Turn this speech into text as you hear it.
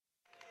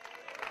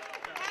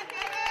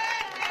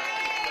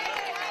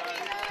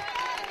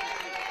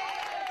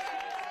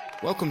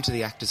Welcome to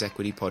the Actors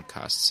Equity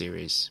podcast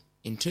series.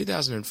 In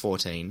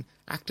 2014,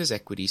 Actors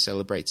Equity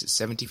celebrates its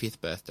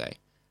 75th birthday,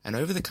 and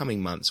over the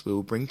coming months we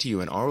will bring to you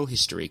an oral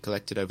history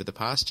collected over the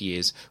past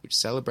years which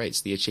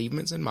celebrates the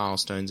achievements and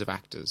milestones of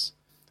actors.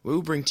 We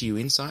will bring to you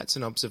insights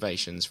and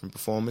observations from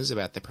performers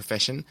about their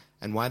profession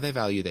and why they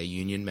value their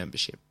union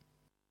membership.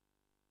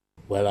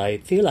 Well, I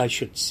feel I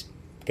should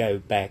go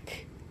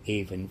back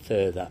even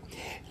further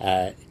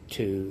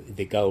to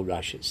the gold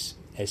rushes.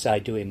 As I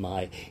do in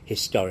my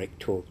historic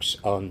talks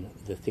on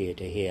the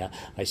theatre here,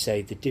 I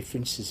say the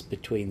differences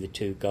between the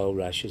two gold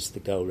rushes, the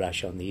gold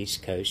rush on the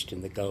East Coast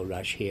and the gold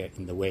rush here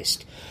in the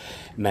West,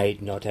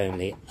 made not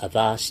only a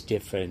vast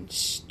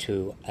difference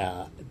to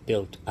our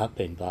built-up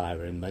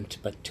environment,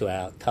 but to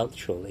our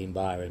cultural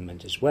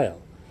environment as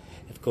well.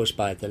 Of course,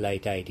 by the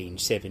late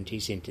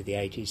 1870s into the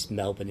 80s,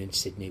 Melbourne and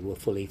Sydney were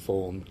fully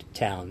formed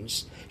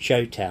towns,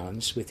 show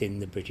towns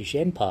within the British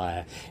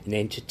Empire, and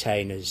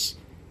entertainers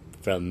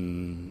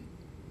from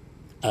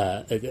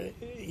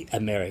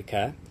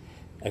America,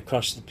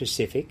 across the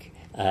Pacific,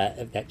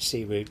 that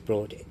sea route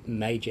brought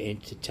major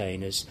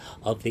entertainers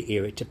of the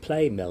era to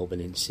play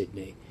Melbourne and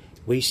Sydney.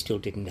 We still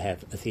didn't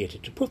have a theatre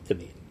to put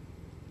them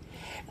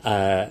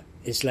in.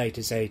 As late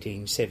as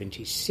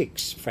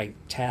 1876, Frank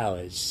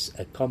Towers,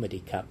 a comedy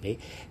company,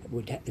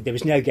 there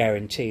was no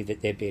guarantee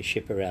that there'd be a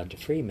ship around to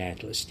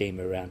Fremantle, a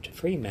steamer around to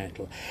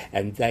Fremantle,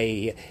 and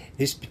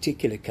this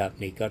particular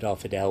company got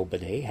off at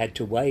Albany, had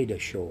to wade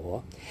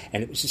ashore,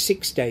 and it was a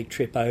 6-day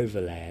trip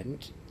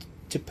overland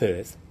to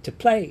Perth to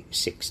play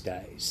 6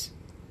 days,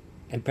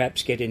 and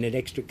perhaps get in an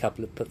extra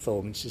couple of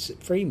performances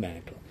at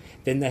Fremantle.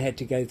 Then they had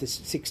to go the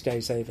 6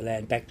 days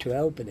overland back to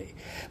Albany.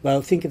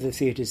 Well, think of the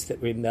theatres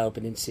that were in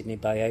Melbourne and Sydney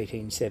by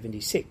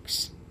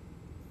 1876.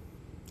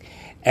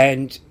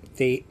 And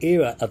the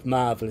era of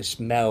marvellous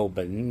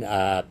Melbourne,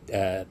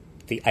 the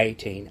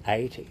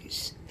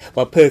 1880s,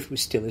 well, Perth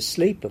was still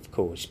asleep, of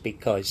course,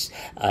 because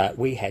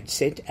we had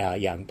sent our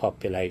young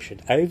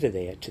population over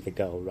there to the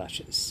gold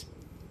rushes.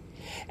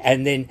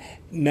 And then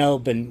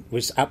Melbourne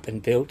was up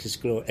and built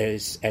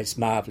as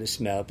marvellous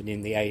Melbourne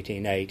in the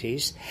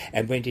 1880s,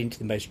 and went into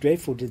the most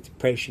dreadful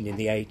depression in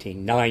the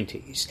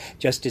 1890s,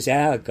 just as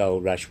our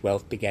gold rush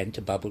wealth began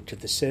to bubble to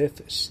the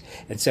surface.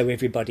 And so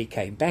everybody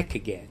came back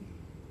again.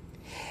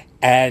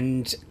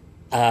 And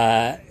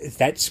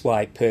that's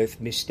why Perth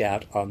missed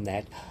out on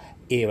that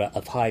era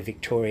of high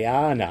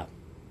Victoriana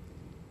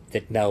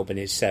that Melbourne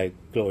is so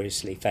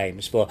gloriously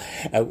famous for.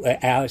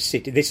 Our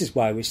city, this is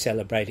why we're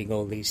celebrating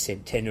all these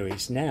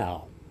centenaries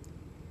now,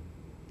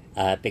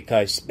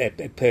 because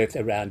Perth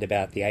around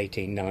about the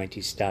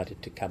 1890s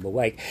started to come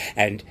awake,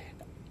 and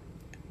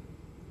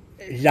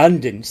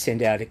London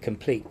sent out a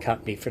complete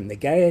company from the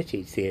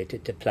Gaiety Theatre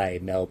to play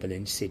Melbourne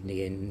and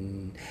Sydney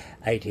in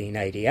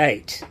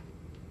 1888.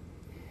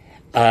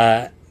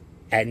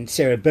 And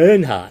Sarah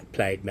Bernhardt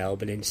played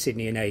Melbourne and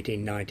Sydney in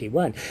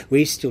 1891.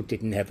 We still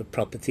didn't have a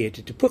proper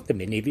theatre to put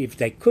them in, even if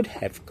they could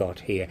have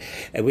got here.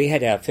 We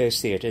had our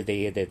first theatre,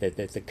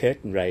 the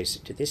curtain raiser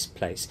to this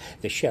place,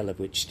 the shell of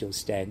which still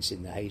stands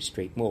in the Hay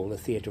Street Mall, the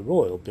Theatre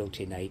Royal, built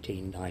in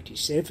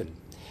 1897.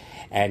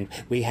 And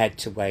we had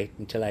to wait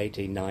until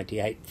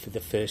 1898 for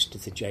the first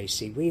of the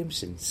J.C.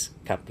 Williamson's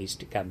companies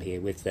to come here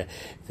with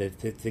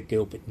the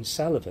Gilbert and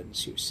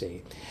Sullivans, you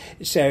see.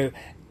 So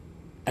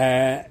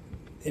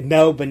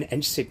Melbourne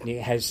and Sydney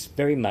has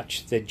very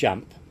much the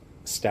jump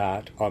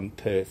start on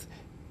Perth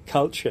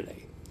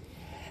culturally.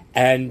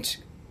 And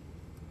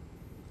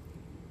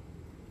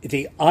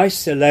the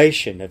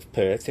isolation of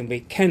Perth, and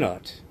we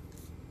cannot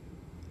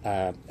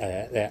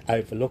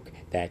overlook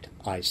that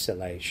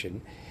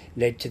isolation,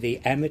 led to the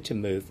amateur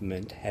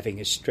movement having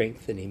a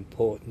strength and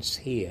importance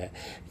here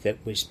that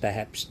was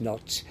perhaps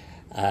not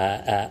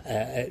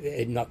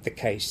the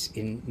case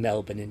in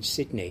Melbourne and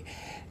Sydney.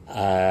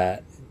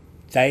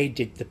 They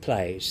did the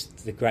plays,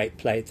 the great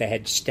plays. They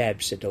had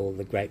stabs at all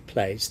the great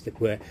plays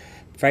that were,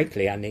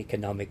 frankly,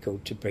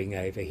 uneconomical to bring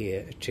over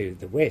here to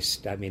the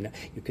West. I mean,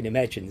 you can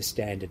imagine the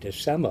standard of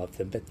some of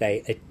them, but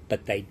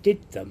they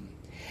did them.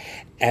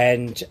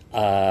 And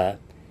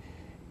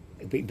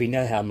we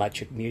know how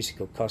much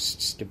musical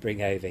costs to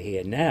bring over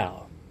here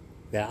now.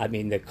 I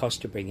mean, the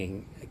cost of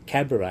bringing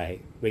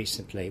Cabaret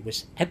recently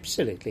was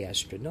absolutely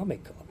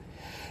astronomical.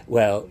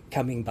 Well,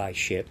 coming by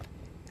ship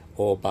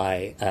or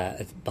by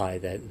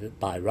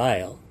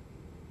rail,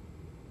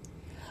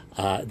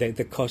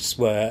 the costs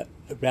were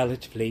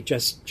relatively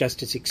just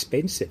as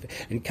expensive.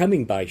 And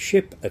coming by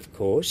ship, of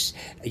course,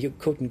 you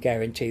couldn't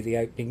guarantee the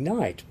opening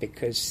night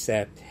because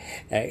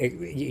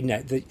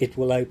it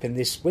will open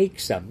this week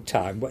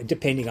sometime,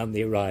 depending on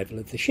the arrival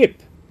of the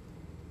ship.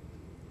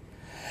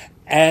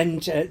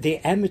 And the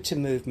amateur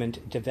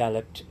movement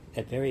developed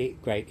a very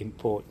great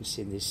importance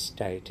in this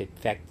state. In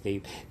fact,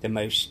 the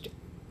most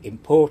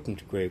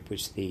important group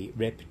was the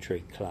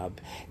Repertory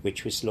Club,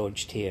 which was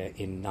launched here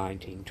in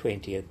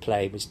 1920. A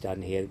play was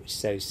done here that was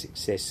so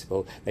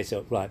successful, they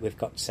thought, right, we've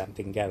got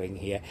something going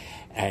here,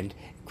 and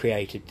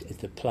created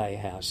the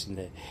Playhouse.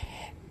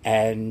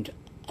 And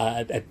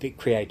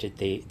created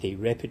the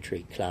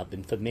Repertory Club,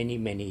 and for many,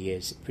 many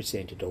years it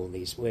presented all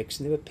these works.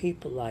 And there were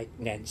people like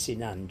Nancy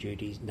Nunn,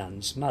 Judy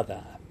Nunn's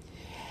mother,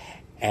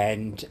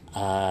 and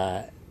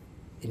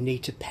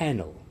Anita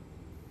Pannell,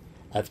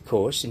 of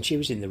course, and she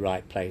was in the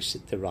right place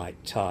at the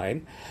right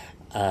time.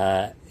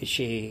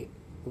 She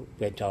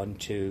went on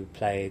to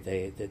play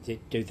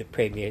do the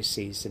premiere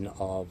season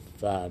of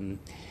the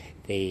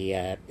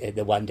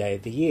One Day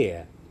of the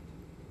Year.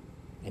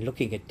 And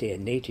looking at dear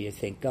Anita, you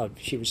think, God,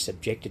 she was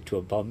subjected to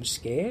a bomb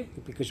scare,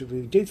 because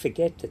we do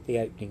forget that the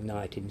opening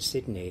night in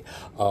Sydney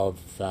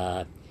of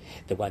the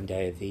One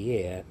Day of the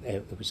Year,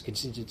 it was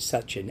considered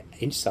such an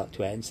insult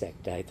to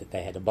Anzac Day that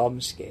they had a bomb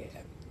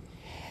scare.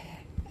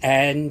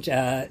 And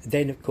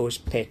then, of course,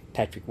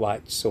 Patrick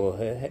White saw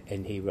her,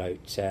 and he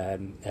wrote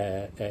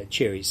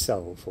Cherry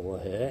Soul for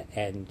her,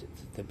 and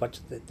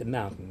the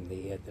mountain,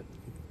 the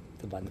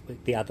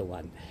other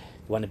one,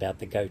 the one about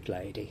the goat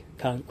lady.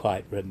 Can't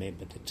quite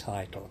remember the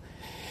title.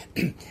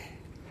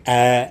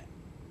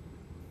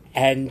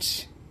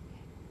 And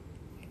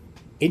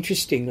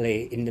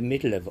interestingly, in the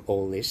middle of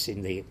all this,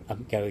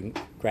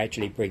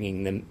 gradually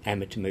bringing the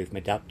amateur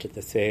movement up to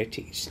the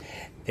 30s,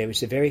 there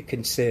was a very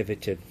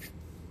conservative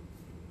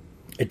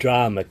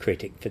drama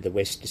critic for the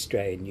West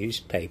Australian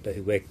newspaper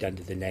who worked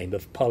under the name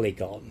of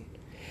Polygon.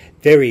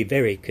 Very,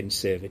 very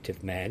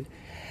conservative man.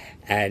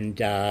 And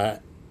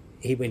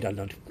he went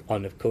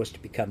on, of course, to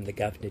become the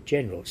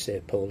Governor-General,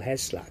 Sir Paul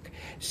Hasluck.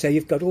 So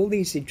you've got all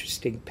these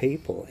interesting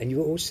people, and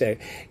you also,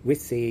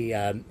 with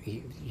the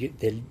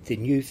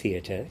New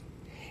Theatre,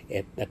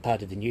 a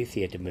part of the New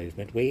Theatre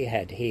movement, we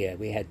had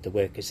the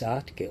Workers'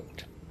 Art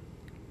Guild.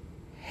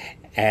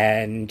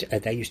 And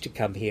they used to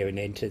come here and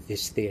enter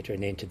this theatre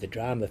and enter the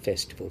drama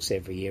festivals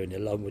every year, and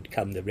along would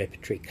come the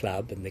Repertory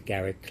Club and the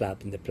Garrick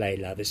Club and the Play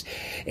Lovers,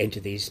 enter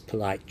these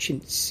polite,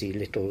 chintzy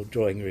little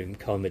drawing room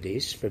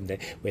comedies from the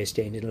West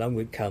End, and along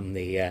would come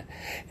the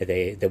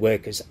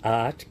Workers'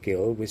 Art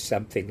Guild with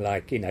something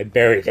like,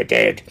 Bury the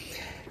Dead,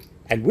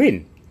 and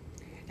win.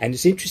 And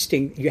it's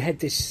interesting, you had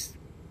this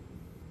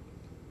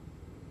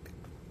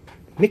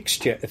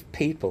mixture of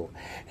people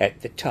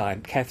at the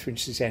time. Catherine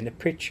Susanna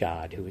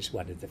Pritchard, who was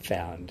one of the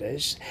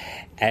founders,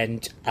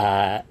 and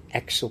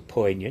Axel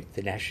Poignant,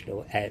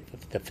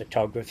 the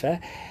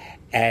photographer,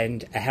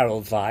 and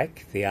Harold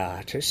Veich, the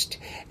artist,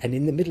 and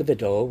in the middle of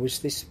it all was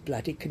this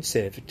bloody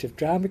conservative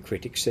drama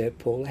critic, Sir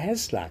Paul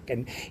Hasluck.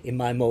 And in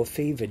my more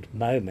fevered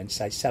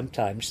moments, I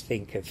sometimes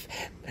think of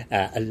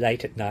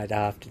late at night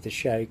after the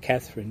show,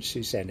 Catherine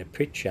Susanna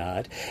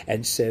Pritchard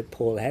and Sir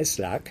Paul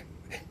Hasluck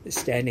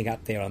standing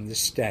up there on the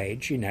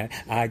stage,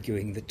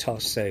 arguing the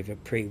toss over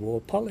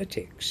pre-war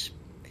politics.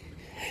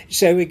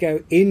 So we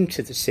go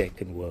into the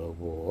Second World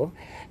War,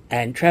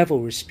 and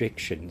travel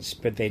restrictions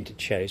prevented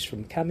shows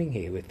from coming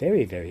here, with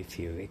very, very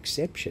few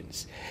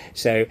exceptions.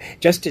 So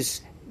just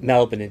as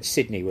Melbourne and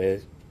Sydney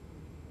were,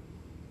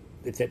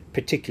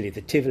 particularly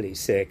the Tivoli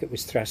circuit,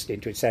 was thrust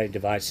into its own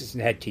devices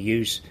and had to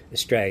use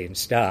Australian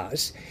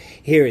stars,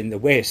 here in the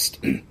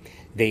West,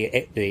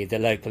 the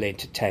local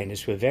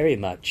entertainers were very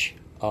much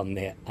on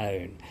their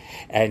own,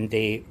 and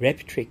the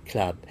Repertory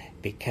Club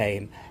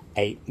became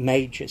a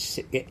major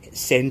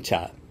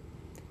centre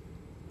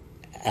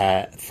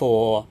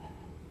for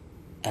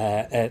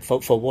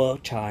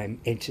wartime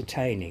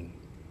entertaining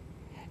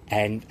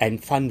and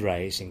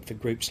fundraising for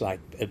groups like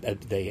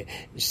the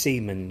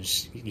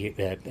Siemens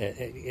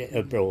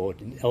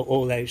abroad, and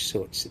all those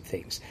sorts of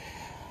things.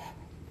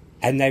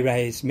 And they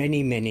raised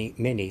many, many,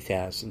 many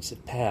thousands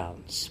of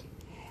pounds.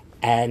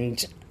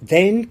 And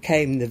then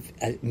came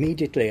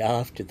immediately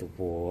after the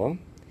war,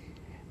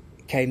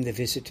 came the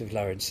visit of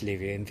Laurence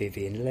Olivier and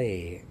Vivien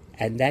Leigh,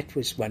 and that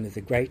was one of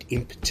the great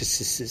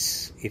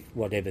impetuses, if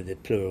whatever the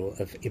plural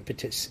of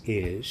impetus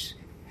is,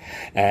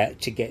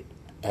 to get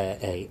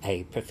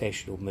a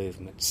professional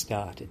movement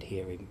started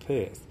here in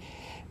Perth.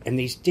 And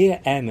these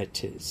dear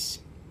amateurs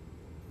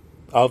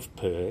of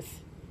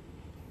Perth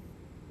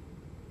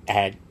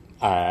had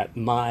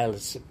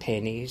miles of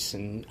pennies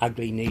and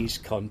ugly knees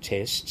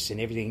contests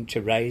and everything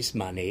to raise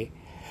money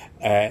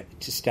to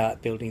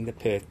start building the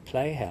Perth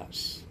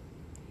Playhouse.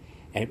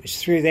 And it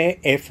was through their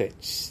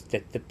efforts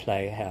that the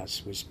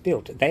Playhouse was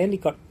built. They only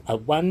got a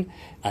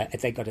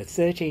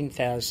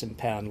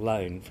 £13,000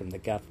 loan from the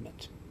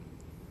government,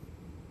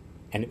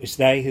 and it was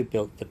they who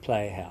built the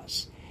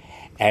Playhouse.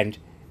 And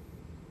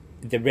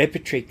the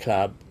Repertory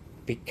Club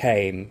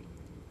became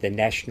the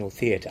National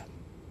Theatre.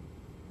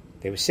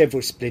 There were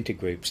several splinter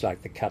groups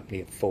like the Company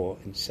of Four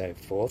and so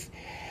forth.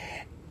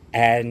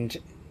 And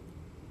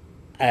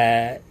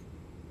that,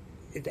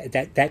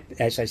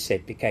 as I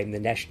said, became the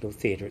National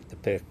Theatre at the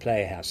Perth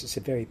Playhouse. It's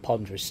a very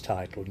ponderous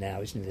title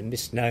now, isn't it? A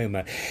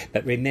misnomer.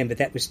 But remember,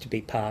 that was to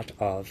be part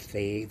of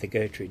the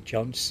Gertrude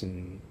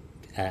Johnson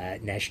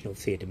National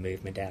Theatre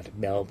movement out of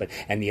Melbourne,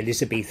 and the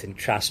Elizabethan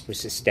Trust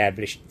was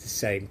established at the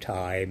same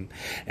time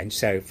and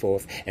so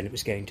forth, and it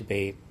was going to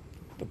be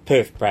the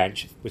Perth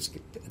branch was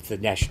the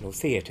National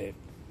Theatre.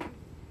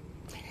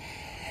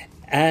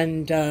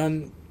 And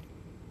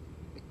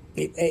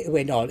it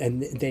went on,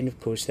 and then of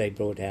course they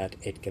brought out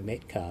Edgar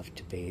Metcalf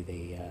to be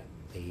the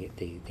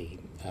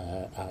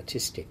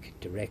artistic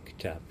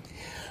director,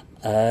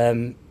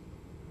 and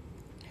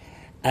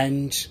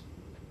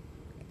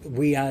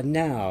we are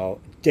now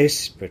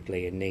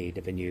desperately in need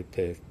of a new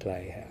Perth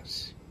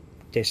Playhouse.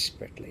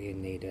 Desperately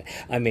in need of.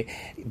 I mean,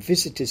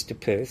 visitors to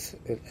Perth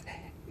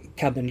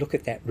come and look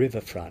at that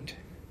riverfront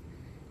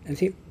and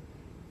think,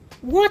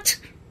 what?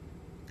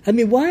 I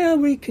mean, why are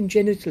we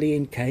congenitally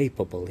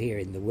incapable here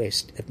in the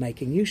West of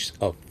making use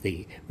of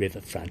the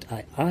riverfront,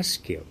 I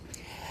ask you?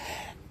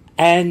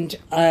 And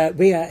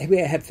we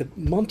have the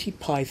Monty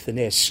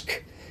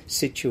Python-esque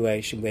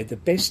situation where the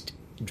best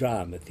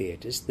drama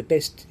theatres, the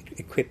best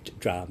equipped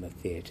drama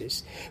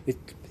theatres, with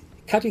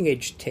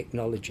cutting-edge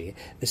technology,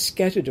 are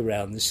scattered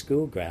around the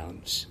school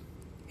grounds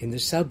in the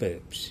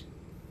suburbs.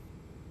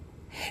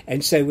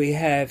 And so we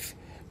have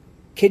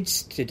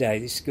kids today,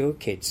 the school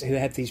kids, who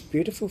have these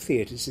beautiful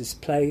theatres as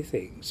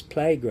playthings,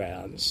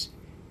 playgrounds,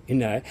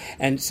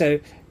 and so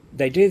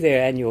they do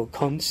their annual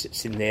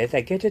concerts in there,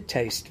 they get a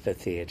taste for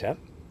theatre,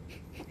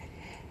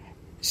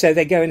 so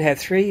they go and have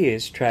 3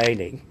 years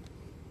training,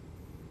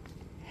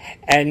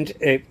 and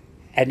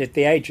at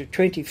the age of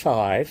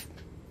 25,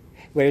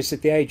 whereas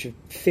at the age of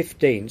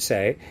 15,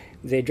 say,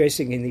 they're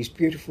dressing in these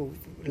beautiful,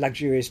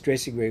 luxurious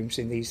dressing rooms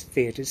in these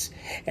theatres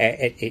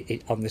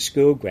on the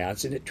school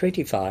grounds, and at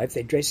 25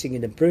 they're dressing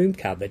in a broom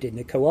cupboard in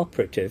the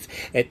cooperative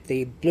at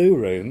the Blue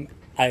Room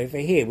over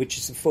here, which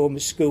is the former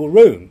school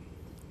room.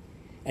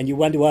 And you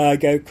wonder why I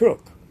go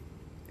crook.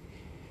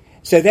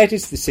 So that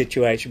is the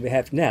situation we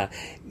have now.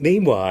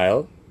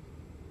 Meanwhile,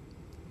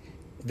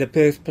 the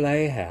Perth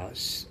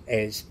Playhouse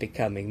is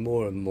becoming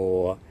more and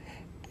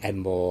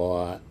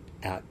more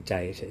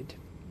outdated.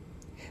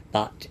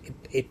 But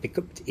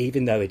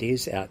even though it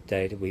is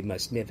outdated, we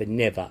must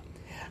never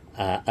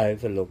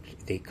overlook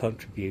the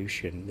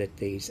contribution that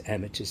these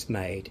amateurs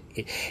made.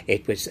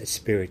 It was a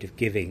spirit of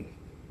giving.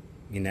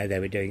 They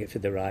were doing it for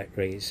the right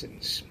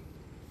reasons.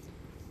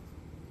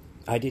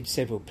 I did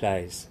several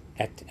plays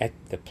at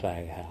the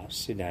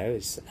Playhouse,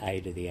 as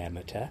Ada the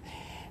Amateur.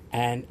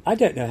 And I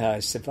don't know how I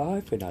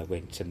survived when I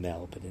went to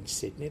Melbourne and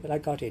Sydney, but I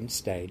got in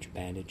stage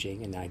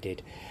managing and I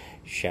did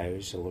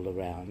shows all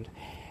around.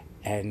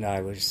 And I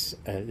was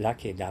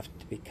lucky enough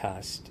to be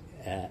cast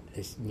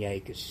as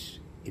Negus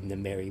in The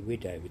Merry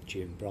Widow with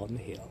June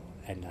Bronhill,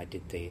 and I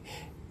did the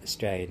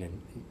Australian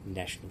and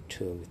national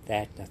tour with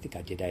that, and I think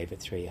I did over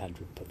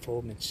 300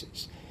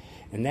 performances.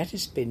 And that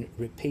has been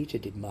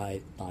repeated in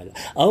my life.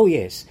 Oh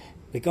yes,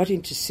 we got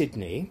into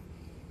Sydney,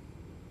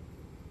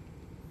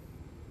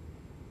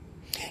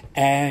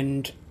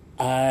 and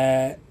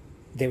there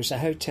was a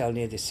hotel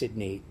near the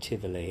Sydney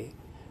Tivoli,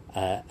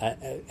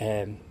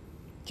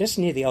 just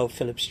near the old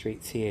Phillip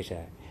Street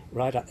Theatre,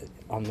 right up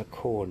on the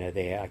corner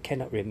there. I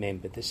cannot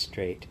remember the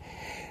street.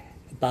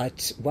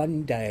 But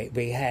one day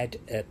we had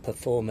a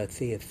performer,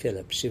 Thea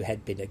Phillips, who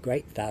had been a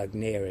great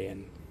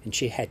Wagnerian, and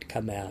she had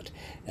come out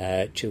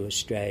to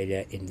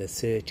Australia in the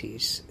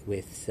 30s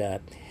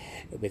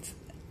with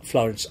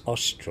Florence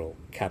Austral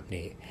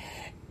Company.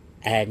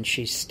 And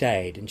she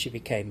stayed, and she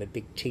became a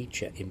big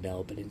teacher in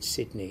Melbourne and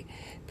Sydney.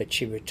 But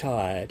she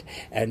retired,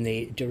 and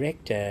the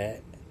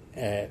director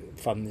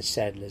from the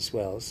Sadler's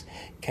Wells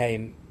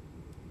came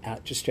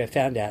out to Australia,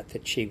 found out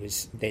that she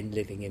was then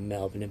living in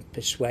Melbourne, and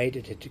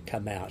persuaded her to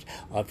come out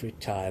of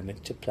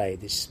retirement to play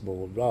this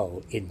small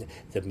role in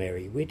The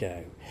Merry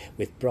Widow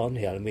with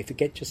Bronhill. And we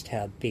forget just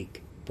how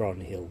big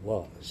Bronhill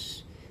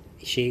was.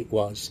 She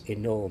was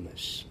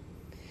enormous.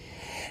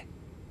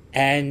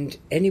 And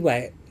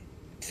anyway,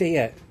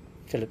 Thea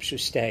Phillips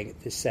was staying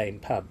at the same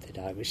pub that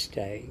I was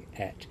staying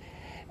at,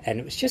 and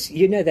it was just,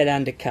 that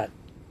undercut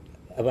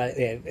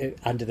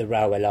under the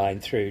railway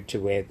line through to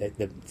where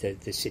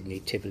the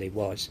Sydney Tivoli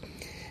was,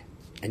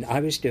 and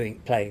I was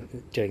doing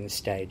the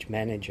stage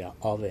manager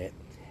of it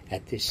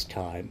at this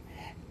time,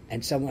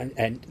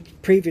 and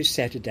previous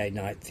Saturday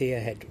night Thea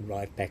had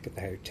arrived back at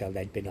the hotel.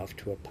 They'd been off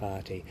to a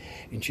party,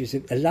 and she was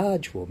a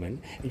large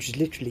woman, and she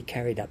was literally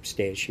carried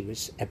upstairs. She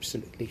was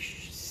absolutely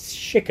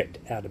chickened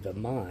out of her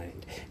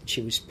mind.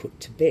 She was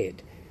put to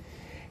bed.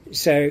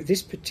 So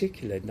this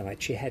particular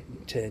night she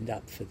hadn't turned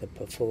up for the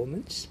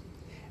performance.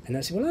 And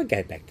I said, well, I'll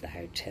go back to the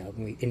hotel.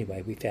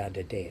 And we found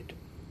her dead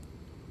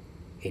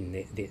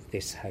in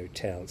this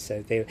hotel.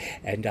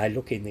 And I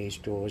look in these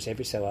drawers.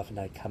 Every so often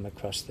I come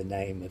across the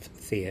name of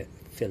Thea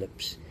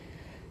Phillips.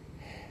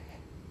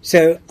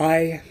 So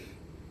I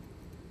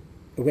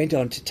went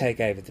on to take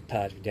over the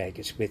part of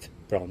Negus with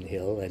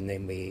Bronhill, and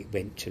then we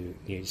went to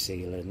New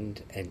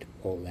Zealand and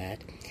all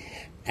that.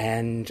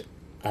 And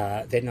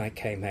then I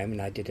came home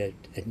and I did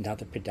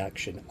another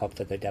production of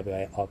the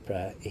WA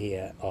Opera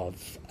here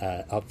of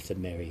The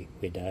Merry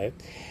Widow.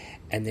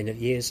 And then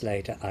years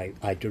later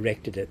I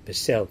directed it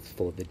myself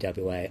for the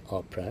WA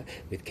Opera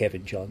with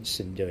Kevin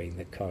Johnson doing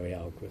the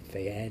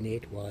choreography, and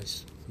it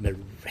was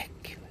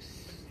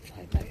miraculous, if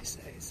I may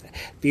say so.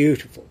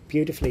 Beautiful,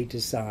 beautifully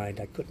designed.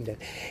 I couldn't have,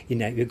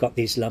 you've got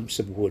these lumps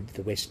of wood,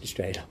 the Western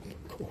Australian Opera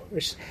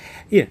Chorus.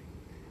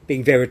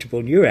 being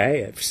veritable new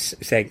AFs,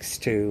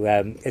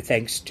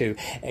 thanks to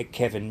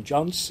Kevin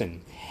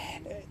Johnson.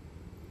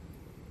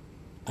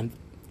 And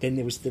then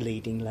there was the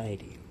leading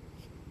lady.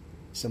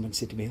 Someone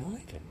said to me,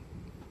 Ivan,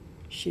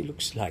 she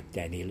looks like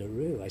Danny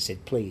LaRue. I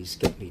said, please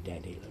get me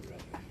Danny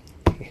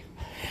LaRue.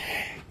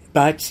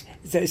 But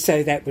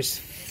so that was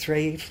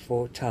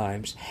 3-4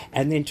 times.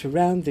 And then to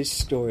round this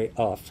story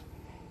off,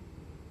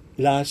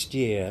 last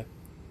year,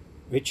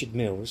 Richard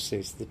Mills,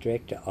 who's the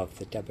director of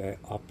the Dubbo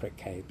Opera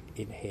Cape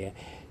in here,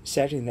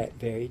 sat in that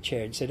very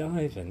chair and said,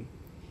 Ivan,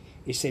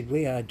 he said,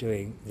 we are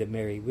doing The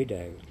Merry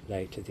Widow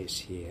later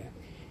this year.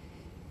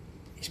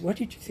 He said, what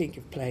did you think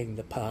of playing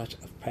the part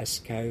of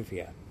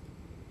Praskovia?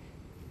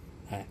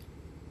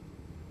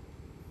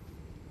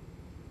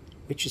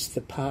 Which is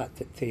the part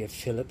that Thea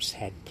Phillips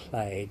had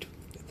played,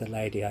 the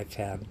lady I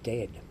found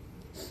dead.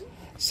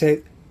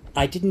 So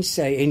I didn't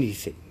say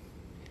anything.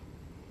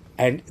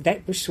 And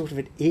that was sort of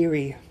an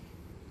eerie,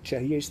 to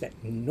use that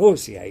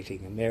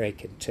nauseating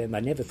American term,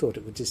 I never thought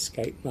it would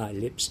escape my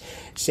lips,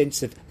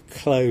 sense of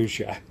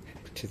closure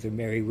to The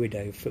Merry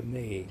Widow for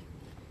me.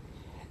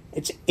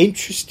 It's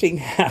interesting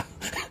how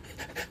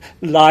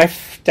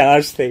life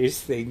does these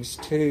things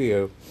to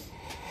you.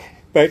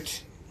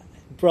 But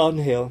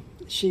Bronhill,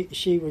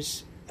 she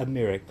was a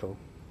miracle.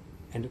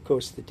 And of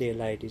course the dear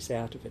lady's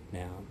out of it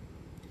now.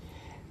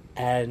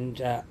 And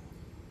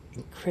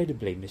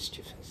incredibly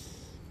mischievous.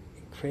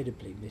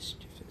 Incredibly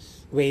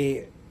mischievous.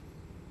 We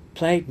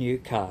played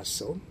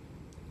Newcastle,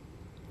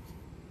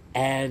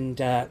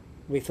 and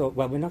we thought,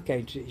 well, we're not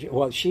going to...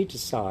 Well, she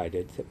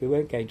decided that we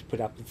weren't going to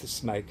put up with the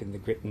smoke and the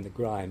grit and the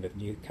grime of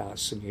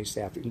Newcastle, New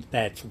South. It was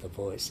bad for the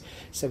voice.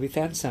 So we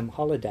found some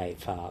holiday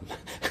farm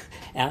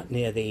out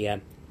near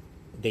the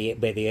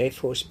where the Air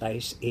Force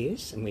Base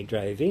is, and we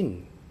drove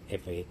in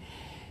every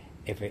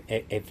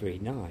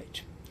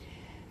night.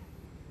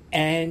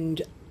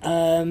 And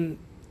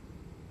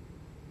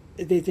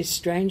this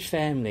strange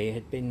family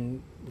had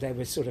been... They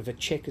were sort of a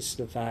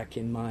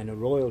Czechoslovakian minor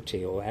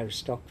royalty or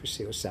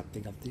aristocracy or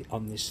something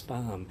on this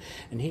farm.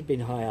 And he'd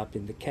been high up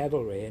in the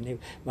cavalry. And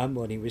one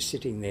morning he was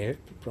sitting there,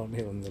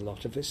 Bromhill and the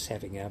lot of us,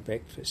 having our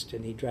breakfast.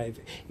 And he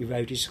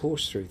rode his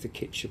horse through the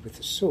kitchen with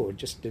a sword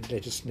just to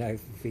let us know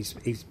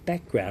his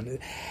background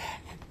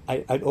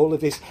and all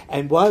of this.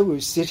 And while we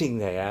were sitting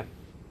there,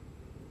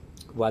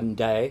 one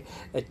day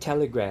a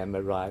telegram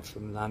arrived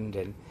from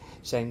London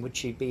saying would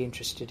she be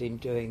interested in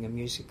doing a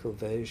musical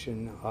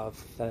version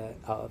of The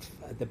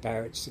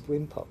Barretts of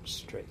Wimpole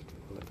Street.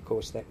 Well, of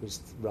course, that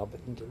was Robert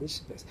and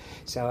Elizabeth.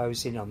 So I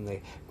was in on the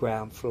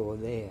ground floor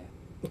there.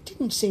 It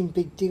didn't seem a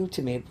big deal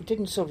to me. It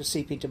didn't sort of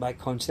seep into my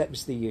conscience. That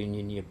was the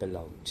union you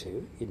belonged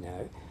to, you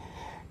know.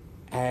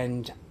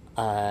 And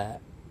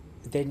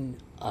then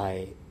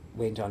I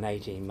went on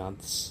 18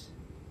 months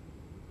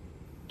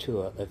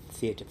tour of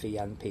theatre for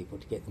young people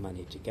to get the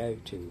money to go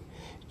to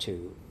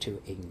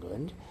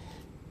England.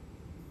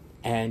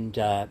 And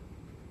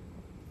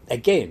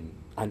again,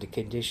 under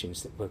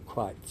conditions that were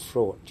quite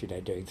fraught, you know,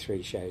 doing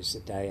 3 shows a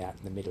day out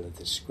in the middle of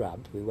the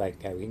scrub. We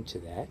won't go into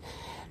that.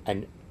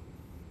 And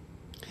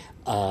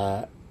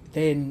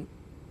then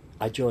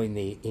I joined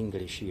the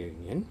English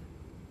Union.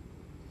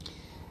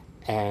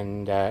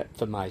 And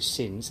for my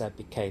sins, I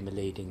became a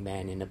leading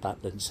man in a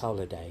Butlins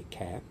holiday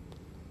camp.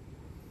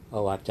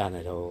 Oh, I've done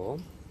it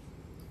all.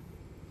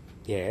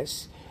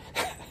 Yes.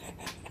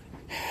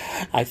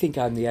 I think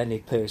I'm the only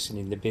person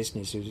in the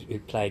business who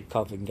played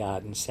Covent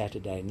Garden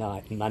Saturday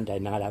night, and Monday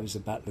night I was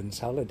at Butlins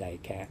holiday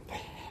camp.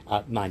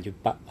 Mind you,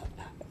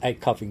 at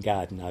Covent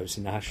Garden I was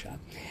an usher.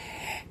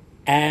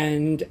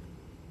 And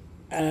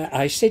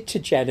I said to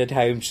Janet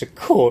Holmes at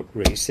court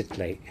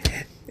recently,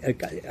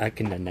 I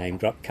can name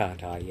drop,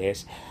 can't I?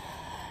 Yes.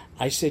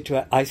 I said to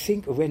her, I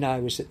think when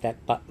I was at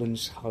that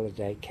Butlins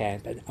holiday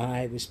camp and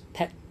I was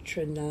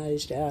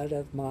patronised out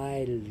of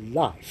my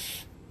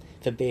life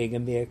for being a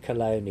mere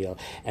colonial,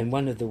 and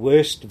one of the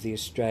worst of the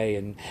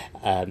Australian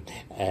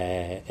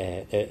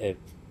Hector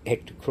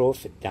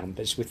Crawford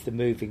numbers with the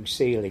moving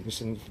ceilings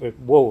and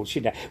walls,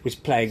 you know, was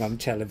playing on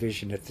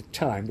television at the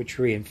time, which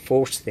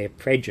reinforced their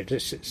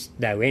prejudices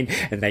no end.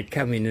 And they'd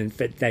come in and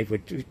they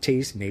would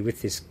tease me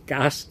with this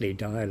ghastly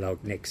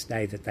dialogue next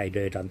day that they'd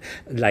heard on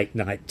late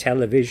night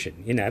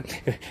television, you know,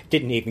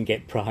 didn't even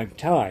get prime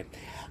time.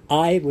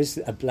 I was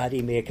a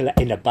bloody mere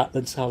in a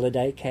Butlins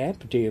holiday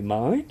camp, do you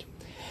mind?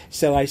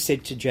 So I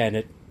said to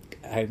Janet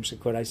Holmes,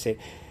 I said,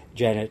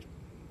 Janet,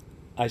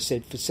 I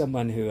said, for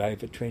someone who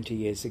over 20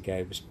 years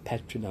ago was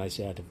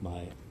patronised out of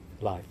my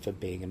life for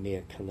being a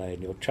mere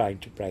colonial, trying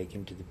to break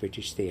into the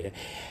British theatre,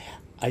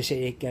 I said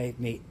it gave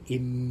me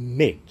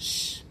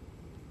immense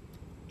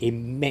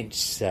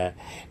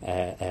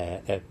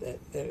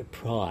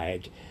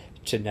pride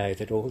to know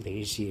that all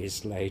these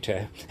years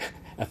later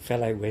a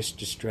fellow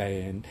West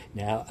Australian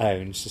now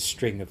owns a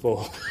string of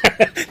all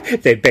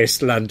their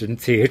best London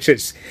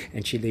theatres.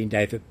 And she leaned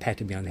over,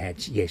 patted me on the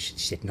head. Yes, she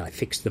said, and I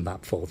fixed them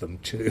up for them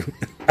too.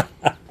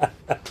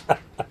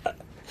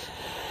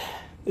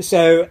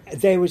 So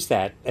there was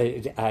that.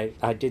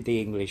 I did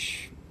the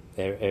English,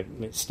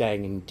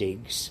 staying in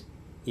digs,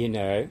 you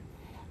know.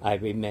 I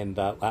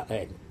remember,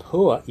 and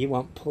poor, you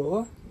want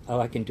poor? Oh,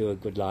 I can do a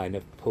good line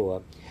of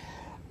poor.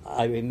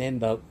 I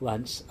remember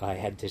once I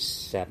had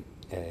this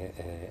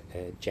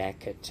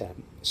jacket,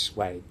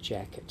 suede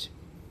jacket,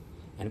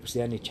 and it was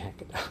the only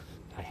jacket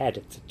I had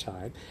at the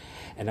time,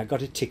 and I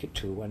got a ticket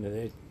to one of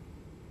the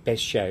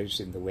best shows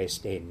in the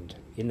West End,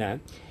 you know,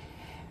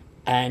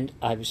 and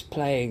I was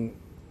playing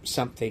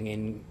something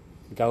in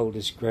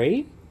Golders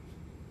Green.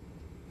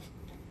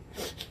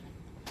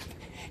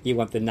 You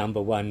want the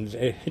number one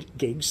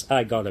gigs?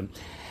 I got them.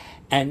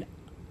 And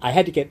I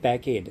had to get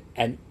back in,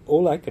 and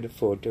all I could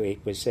afford to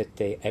eat was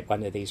at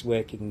one of these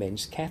working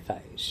men's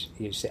cafes.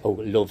 You say, oh,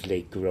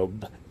 lovely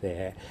grub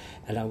there.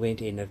 And I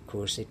went in, of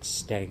course, it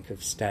stank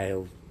of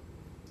stale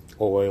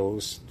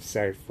oils and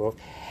so forth.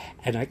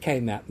 And I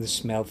came out and the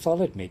smell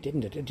followed me,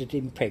 didn't it? It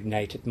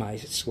impregnated my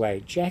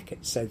suede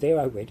jacket. So there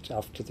I went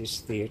off to this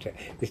theatre.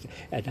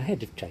 And I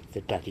had to take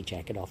the bloody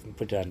jacket off and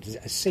put it under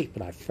a seat,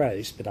 but I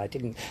froze. But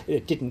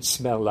it didn't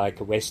smell like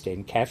a West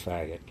End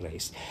cafe, at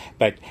least.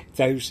 But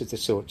those are the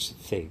sorts of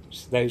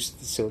things. Those are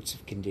the sorts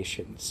of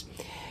conditions.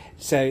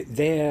 So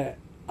there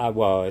I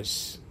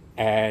was,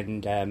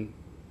 and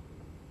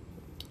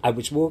I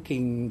was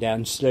walking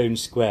down Sloane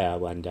Square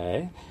one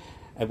day.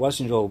 It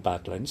wasn't all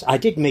Butlins. I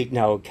did meet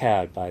Noel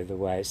Coward, by the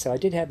way, so I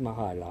did have my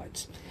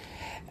highlights.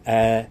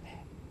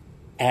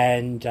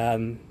 And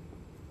I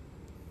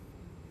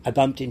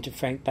bumped into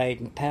Frank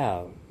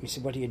Baden-Powell. He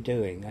said, what are you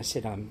doing? I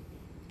said, I'm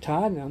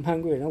tired and I'm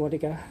hungry and I want to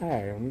go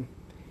home.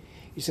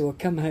 He said, well,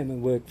 come home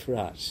and work for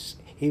us.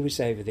 He was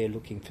over there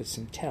looking for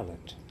some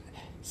talent.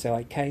 So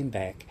I came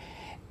back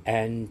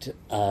and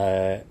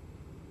I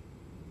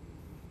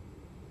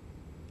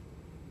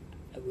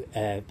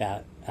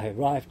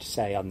arrived,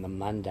 say, on the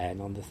Monday,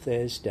 and on the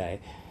Thursday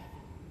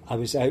I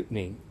was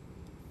opening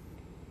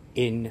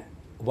in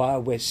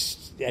Wild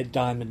West,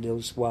 Diamond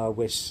Lil's Wild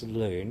West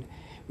Saloon,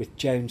 with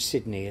Joan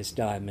Sidney as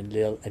Diamond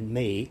Lil and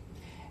me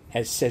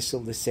as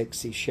Cecil the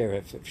Sexy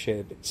Sheriff of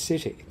Sherbet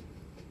City.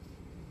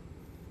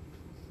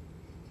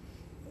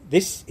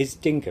 This is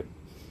Dinkum.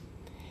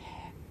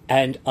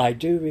 And I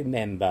do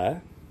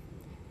remember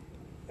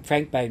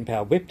Frank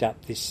Baden-Powell whipped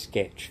up this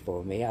sketch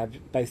for me. I was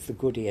both the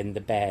goodie and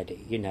the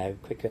baddie, you know,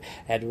 quicker.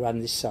 I had to run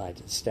this side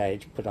of the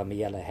stage, put on my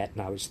yellow hat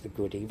and I was the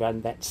goodie,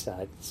 run that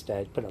side of the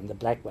stage, put on the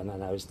black one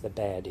and I was the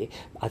baddie.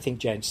 I think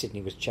Joan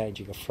Sidney was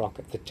changing a frock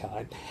at the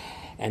time,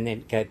 and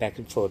then go back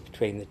and forth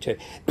between the two.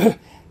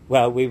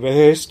 Well, we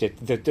rehearsed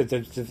it,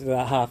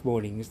 the half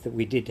mornings that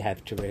we did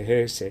have to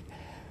rehearse it.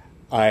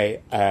 I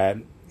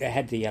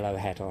had the yellow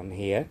hat on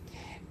here,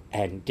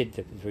 and did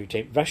the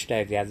routine, rushed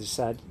over the other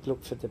side,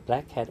 looked for the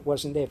black hat. It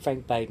wasn't there.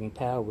 Frank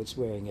Baden-Powell was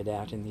wearing it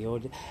out in the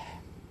audience.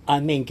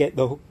 I mean, get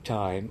the hook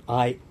time.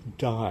 I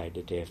died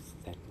of death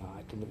that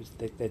night. And it was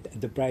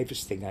the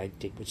bravest thing I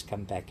did was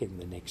come back in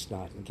the next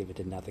night and give it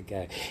another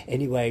go.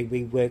 Anyway,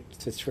 we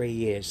worked for 3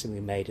 years and we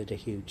made it a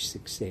huge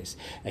success.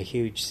 A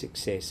huge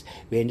success.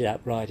 We ended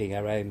up writing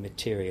our own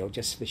material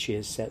just for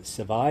sheer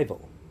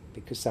survival,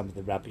 because some of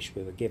the rubbish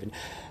we were given.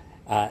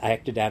 I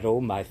acted out all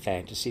my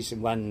fantasies,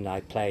 and one I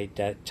played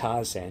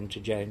Tarzan to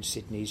Joan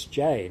Sidney's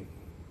Jane.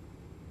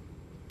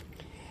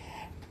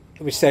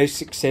 It was so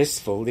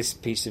successful, this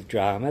piece of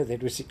drama, that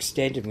it was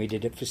extended. We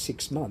did it for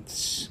 6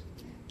 months.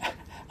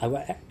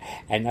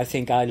 And I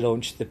think I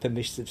launched the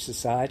Permissive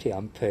Society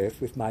on Perth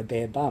with my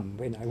bare bum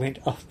when I went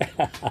off.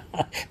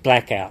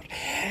 Blackout.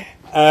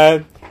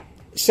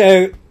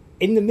 So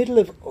in the middle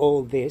of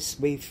all this,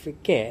 we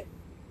forget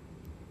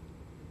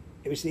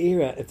it was the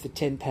era of the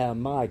 £10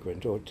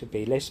 migrant, or to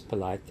be less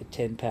polite, the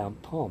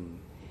 £10 pom.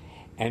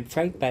 And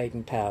Frank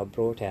Baden-Powell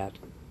brought out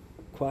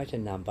quite a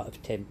number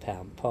of £10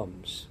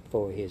 poms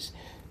for his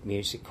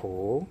music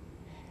hall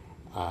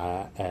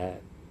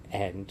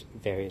and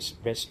various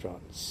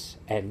restaurants.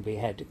 And we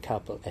had a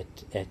couple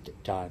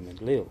at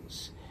Diamond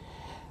Lil's.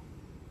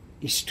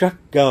 He struck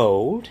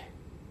gold,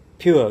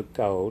 pure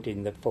gold,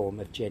 in the form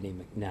of Jenny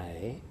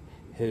McNay,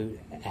 who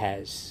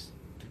has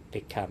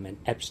become an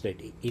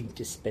absolutely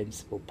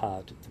indispensable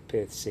part of the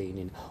Perth scene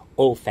in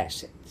all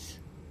facets.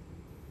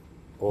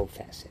 All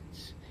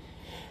facets.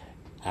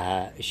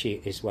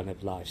 She is one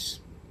of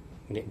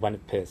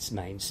Perth's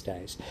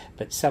mainstays.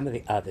 But some of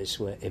the others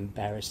were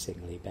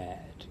embarrassingly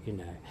bad, you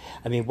know.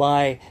 I mean,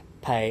 why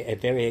pay a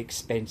very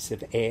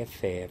expensive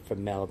airfare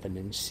from Melbourne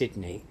and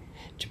Sydney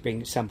to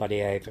bring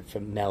somebody over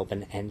from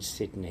Melbourne and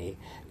Sydney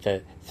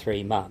for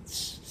 3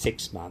 months,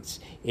 6 months,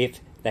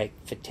 if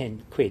for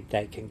 10 quid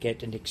they can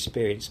get an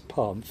experienced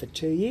pom for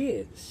 2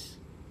 years?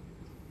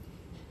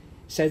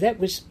 So that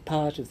was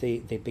part of the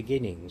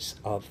beginnings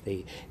of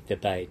the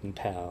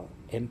Baden-Powell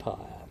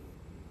empire.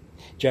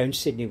 Joan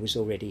Sidney was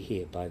already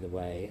here, by the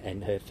way,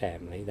 and her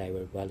family. They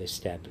were well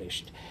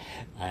established,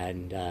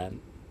 and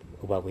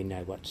we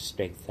know what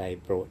strength they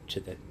brought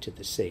to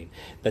the scene.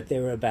 But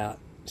there were about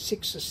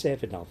 6 or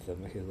 7 of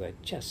them who were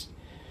just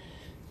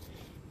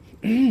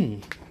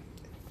and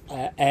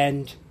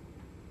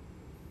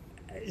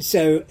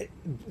so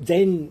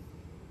then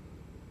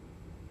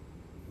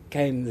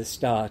came the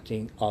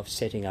starting of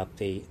setting up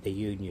the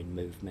union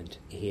movement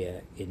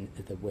here in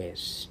the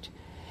West.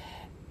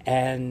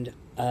 and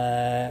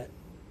a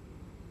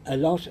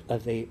lot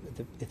of the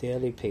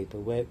early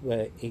people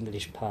were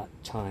English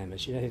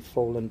part-timers, who've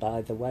fallen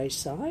by the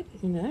wayside,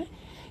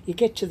 You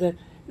get to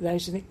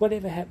those and think,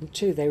 whatever happened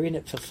to? They're in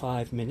it for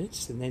 5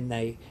 minutes and then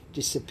they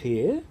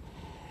disappear.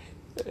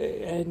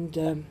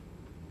 And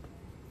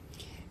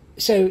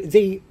so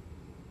the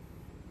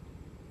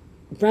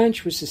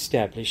branch was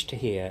established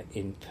here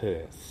in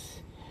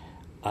Perth.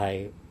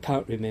 I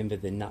can't remember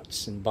the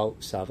nuts and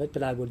bolts of it,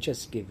 but I will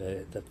just give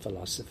the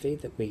philosophy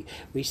that we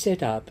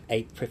set up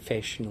a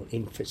professional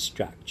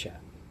infrastructure,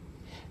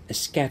 a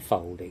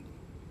scaffolding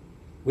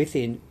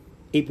within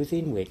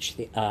which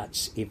the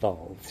arts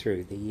evolve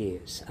through the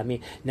years. I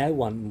mean, no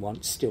one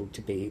wants still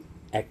to be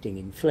acting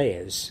in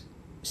flares,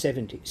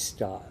 70s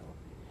style.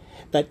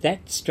 But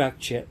that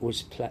structure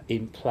was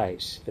in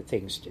place for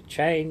things to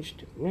change,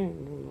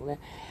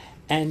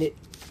 and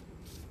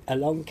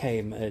along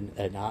came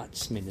an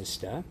arts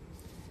minister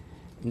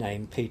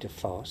named Peter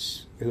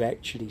Foss, who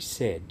actually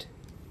said,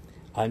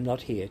 "I'm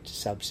not here to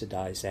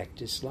subsidise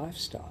actors'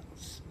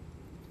 lifestyles."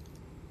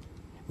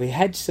 We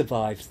had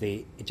survived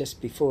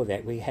just before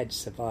that, we had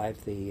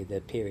survived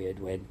the period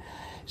when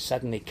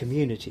suddenly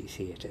community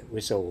theatre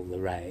was all the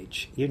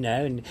rage,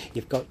 and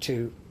you've got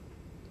to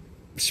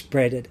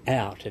spread it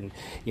out and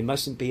you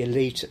mustn't be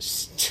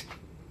elitist.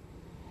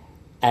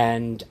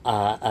 And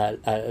a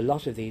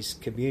lot of these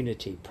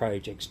community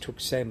projects took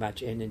so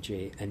much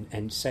energy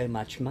and so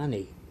much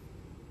money.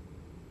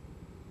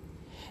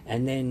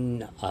 And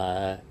then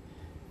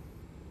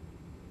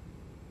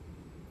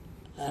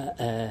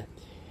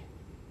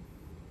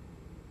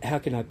how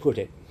can I put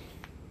it?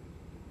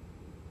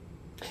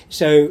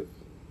 So,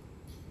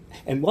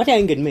 and what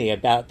angered me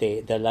about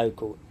the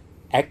local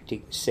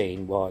acting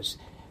scene was,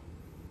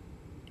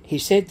 he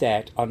said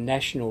that on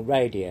national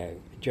radio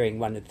during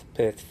one of the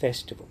Perth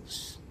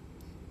festivals,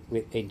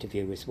 with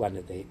interview with one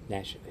of the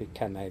national who'd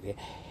come over here,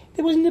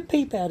 there wasn't a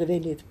peep out of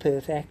any of the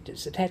Perth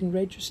actors that hadn't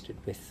registered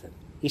with them.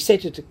 He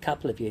said it a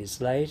couple of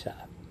years later.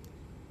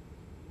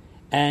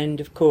 And,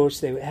 of course,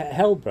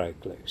 hell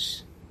broke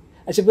loose.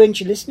 I said, weren't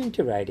you listening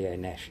to Radio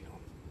National?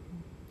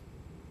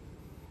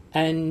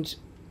 And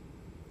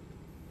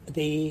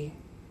the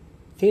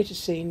theatre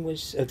scene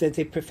was,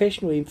 the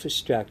professional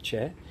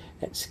infrastructure,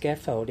 that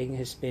scaffolding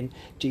has been,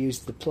 to use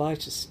the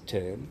politest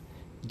term,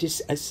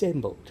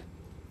 disassembled.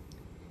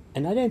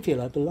 And I don't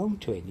feel I belong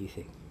to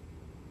anything.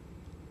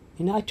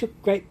 I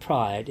took great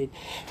pride in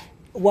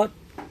what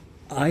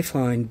I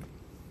find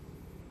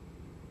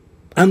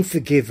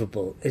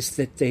unforgivable is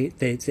that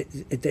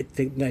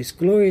the most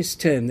glorious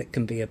term that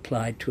can be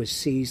applied to a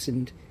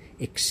seasoned,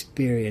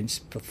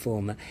 experienced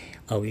performer,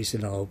 he's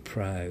an old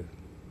pro.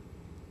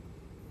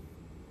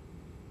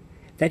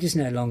 That is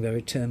no longer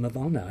a term of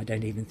honour. I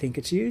don't even think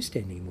it's used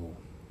anymore.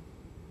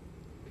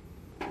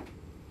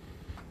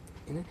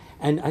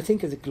 And I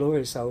think of the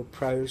glorious old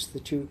pros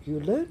that you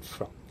learn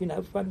from.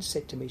 One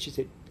said to me, she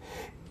said,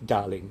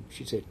 "Darling,"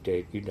 she said,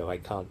 I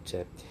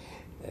can't...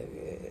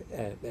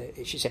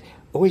 she said,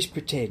 "Always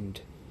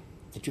pretend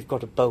that you've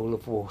got a bowl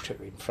of water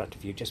in front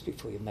of you just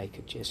before you make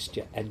a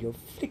gesture and you're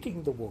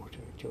flicking the water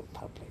at your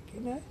public,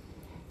 Do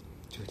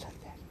it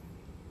like that."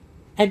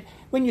 And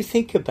when you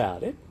think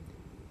about it,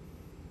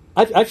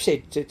 I've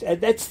said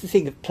that's the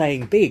thing of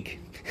playing big.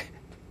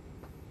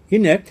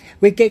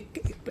 We get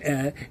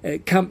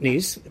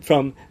companies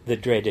from the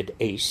dreaded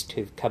East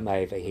who've come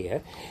over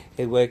here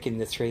who work in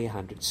the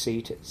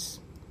 300-seaters.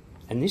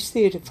 And this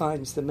theatre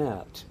finds them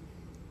out.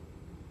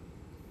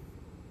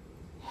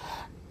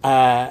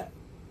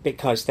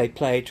 Because they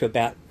play to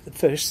about the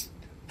first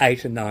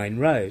 8 or 9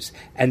 rows.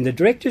 And the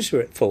directors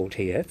are at fault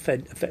here for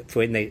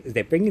when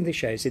they're bringing the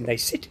shows in, they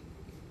sit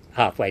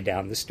halfway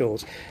down the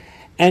stalls.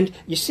 And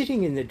you're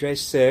sitting in the dress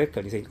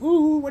circle and you think,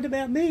 "Ooh, what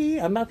about me?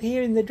 I'm up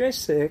here in the dress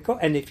circle."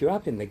 And if you're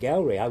up in the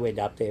gallery, I went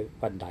up there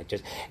one night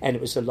and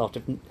it was a lot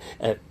of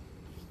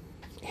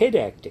head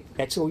acting.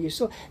 That's all you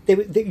saw. The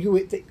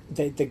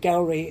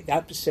gallery, the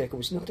upper circle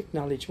was not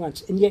acknowledged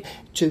once. And yet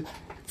to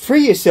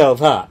free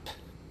yourself up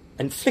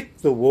and flick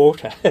the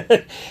water,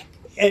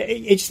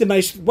 it's the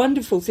most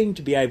wonderful thing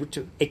to be able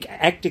to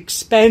act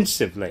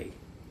expansively.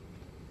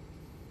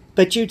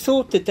 But you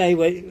thought that there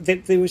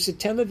was a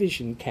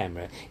television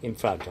camera in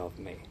front of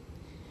me.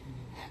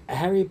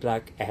 Harry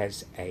Bluck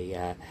has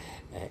an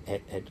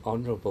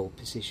honourable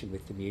position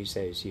with the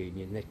Musos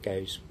Union that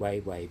goes way,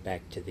 way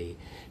back to the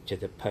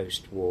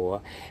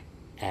post-war,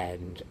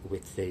 and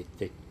with the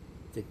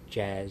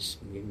jazz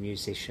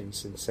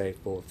musicians and so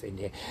forth in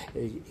there.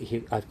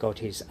 I've got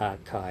his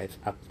archive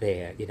up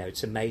there.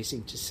 It's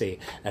amazing to see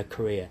a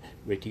career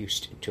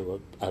reduced to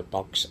a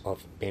box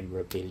of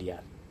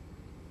memorabilia.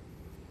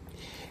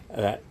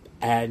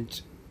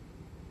 And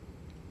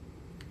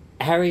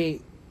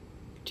Harry,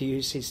 to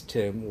use his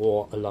term,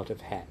 wore a lot of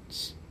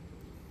hats.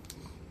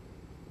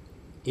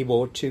 He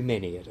wore too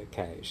many at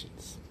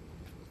occasions.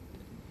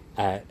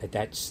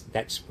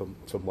 That's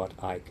from what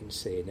I can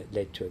see, and it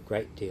led to a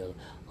great deal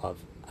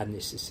of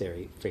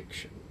unnecessary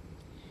friction.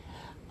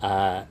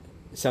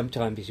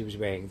 sometimes he was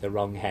wearing the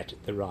wrong hat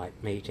at the right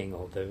meeting,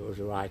 or the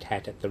right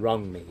hat at the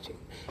wrong meeting,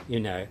 you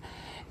know.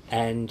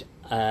 And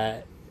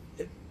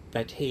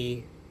but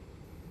he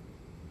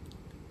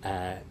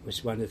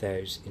was one of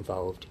those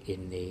involved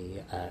in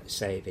the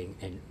saving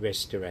and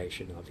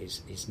restoration of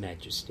His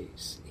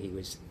Majesty's. He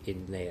was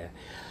in there.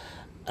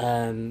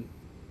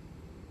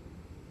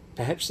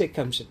 Perhaps there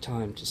comes a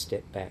time to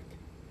step back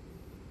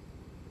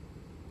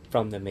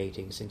from the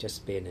meetings and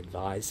just be an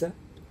advisor.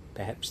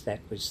 Perhaps that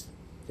was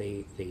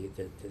the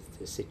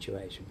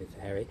situation with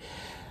Harry.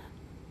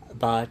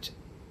 But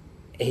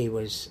he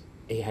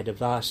had a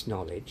vast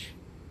knowledge.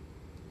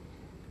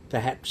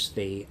 Perhaps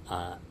the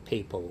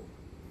people...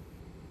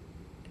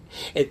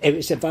 It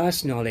was a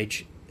vast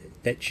knowledge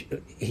that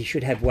he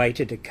should have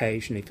waited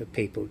occasionally for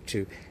people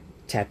to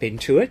tap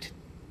into it,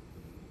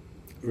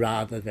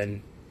 rather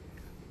than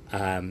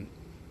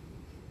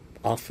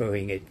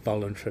offering it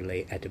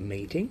voluntarily at a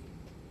meeting.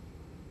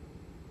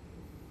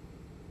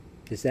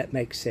 Does that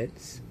make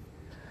sense?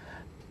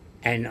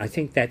 And I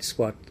think that's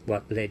what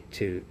led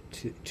to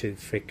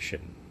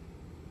friction.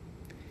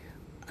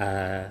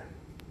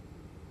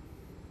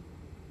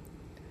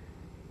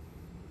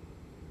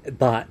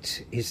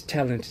 But his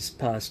talent is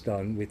passed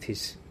on with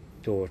his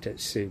daughter,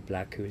 Sue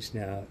Black, who is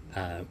now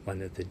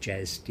one of the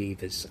jazz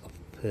divas of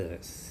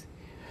Perth.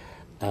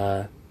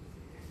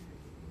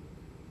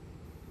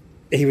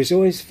 He was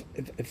always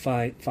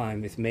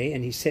fine with me,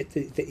 and he set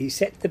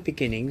the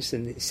beginnings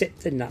and set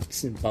the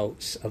nuts and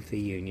bolts of the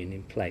union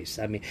in place.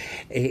 I mean,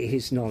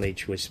 his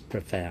knowledge was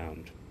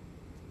profound,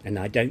 and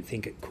I don't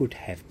think it could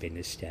have been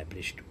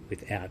established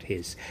without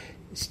his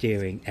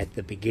steering at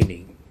the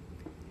beginning.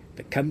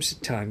 But comes a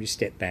time you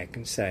step back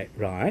and say,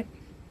 right,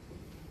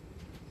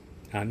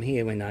 I'm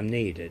here when I'm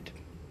needed.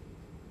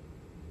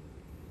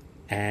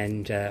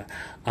 And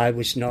I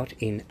was not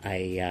in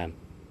a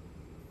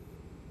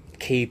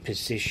key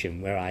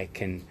position where I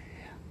can,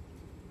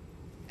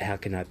 how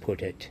can I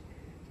put it,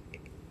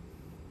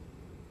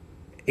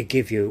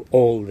 give you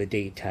all the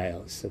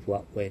details of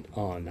what went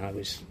on. I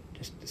was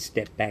just a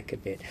step back a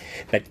bit.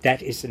 But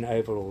that is an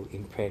overall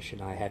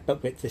impression I have.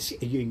 But this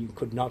union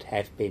could not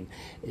have been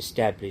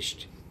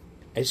established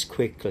as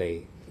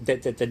quickly,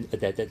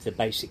 the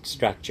basic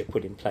structure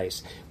put in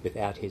place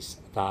without his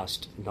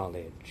vast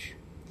knowledge.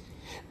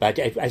 But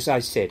as I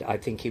said, I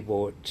think he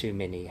wore too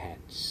many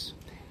hats.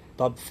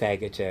 Bob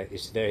Faggoter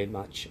is very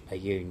much a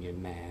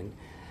union man,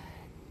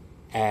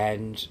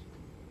 and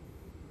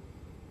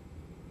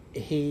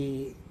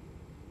he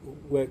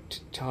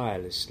worked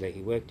tirelessly.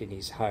 He worked in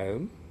his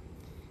home,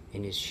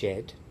 in his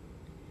shed.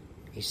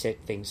 He set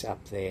things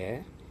up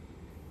there,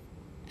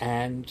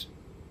 and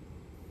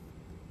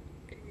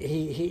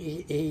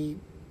he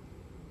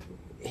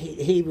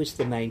was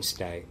the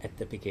mainstay at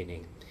the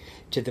beginning,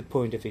 to the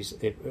point of his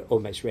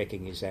almost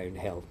wrecking his own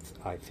health,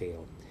 I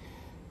feel.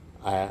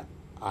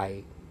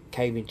 I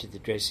came into the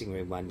dressing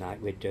room one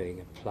night, we're doing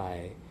a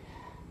play,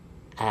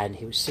 and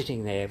he was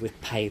sitting there with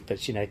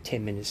papers,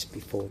 10 minutes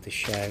before the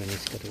show, and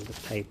he's got all the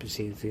papers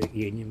here, the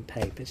union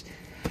papers,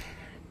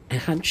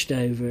 and hunched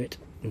over it.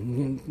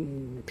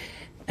 And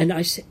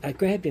I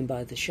grabbed him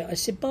by the shirt. I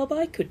said, Bob,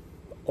 I could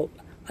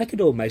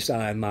almost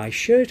iron my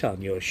shirt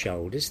on your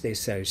shoulders, they're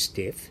so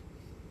stiff.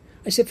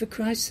 I said, for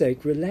Christ's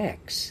sake,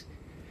 relax.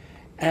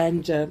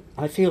 And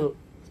I feel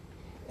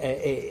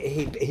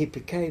he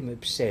became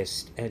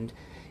obsessed, and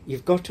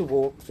you've got to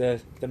walk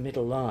the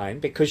middle line,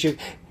 because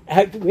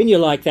when you're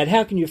like that,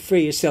 how can you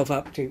free yourself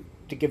up to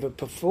give a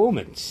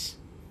performance?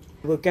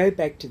 We'll go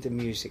back to the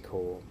music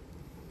hall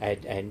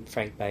and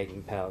Frank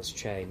Baden-Powell's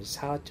chain. It's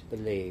hard to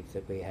believe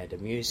that we had a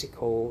music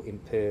hall in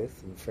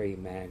Perth and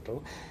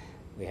Fremantle.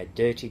 We had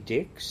Dirty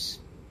Dick's,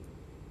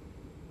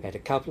 we had a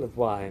couple of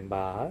wine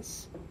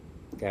bars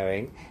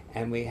going,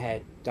 and we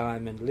had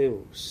Diamond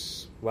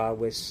Lil's Wild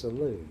West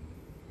Saloon.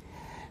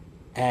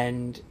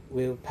 And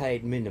we were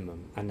paid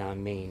minimum, and I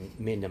mean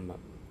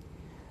minimum.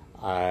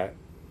 I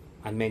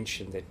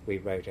mentioned that we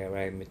wrote our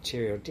own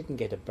material, didn't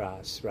get a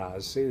brass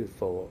razoo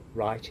for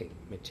writing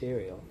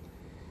material,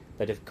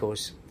 but of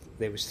course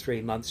there was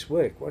 3 months'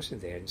 work,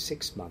 wasn't there, and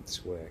 6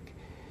 months' work.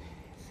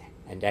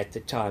 And at the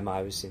time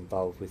I was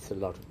involved with a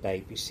lot of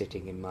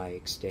babysitting in my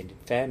extended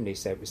family,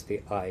 so it was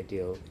the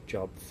ideal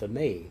job for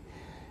me.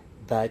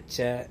 But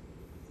there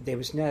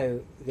were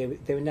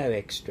no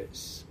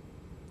extras.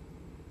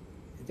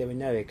 There were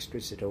no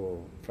extras at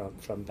all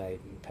from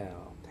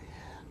Baden-Powell.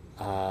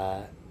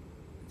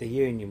 The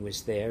union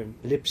was there, and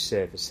lip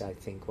service, I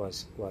think,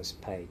 was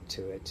paid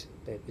to it.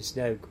 There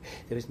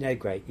was no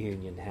great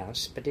union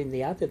house, but in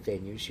the other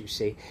venues, you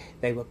see,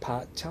 they were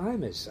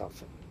part-timers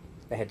often.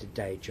 They had a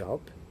day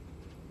job,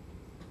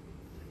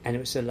 and it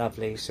was a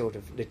lovely sort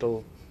of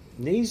little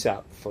knees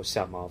up for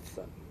some of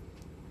them,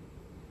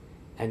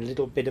 and a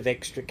little bit of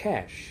extra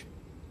cash.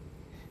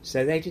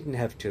 So they didn't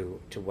have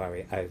to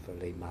worry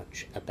overly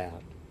much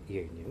about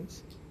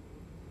unions.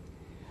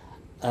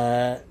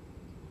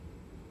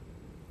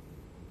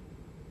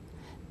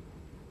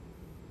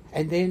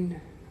 And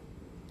then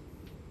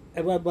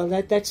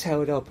That's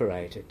how it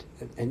operated,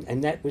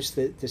 and that was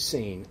the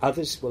scene.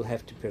 Others will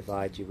have to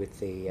provide you with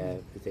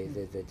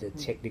the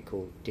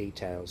technical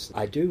details.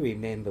 I do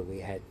remember we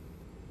had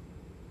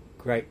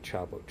great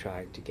trouble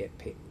trying to get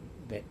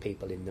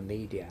people in the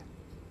media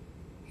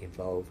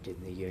involved in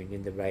the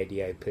union, the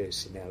radio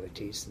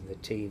personalities and the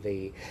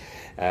TV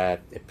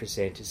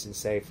presenters and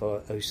so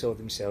forth, who saw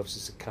themselves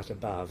as a cut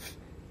above,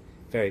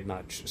 very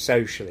much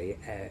socially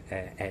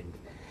and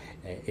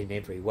in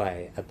every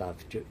way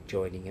above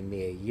joining a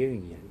mere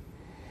union.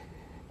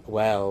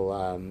 Well,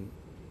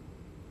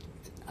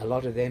 a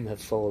lot of them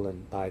have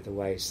fallen by the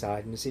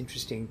wayside, and it's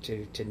interesting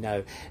to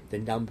know the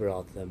number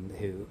of them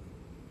who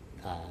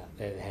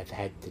have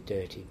had the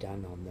dirty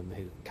done on them,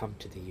 who come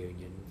to the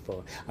union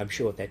for. I'm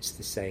sure that's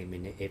the same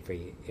in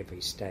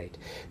every state,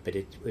 but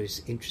it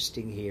was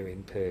interesting here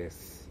in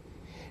Perth.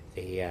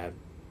 The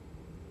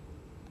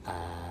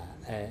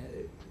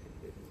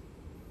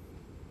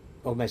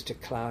almost a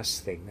class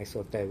thing. They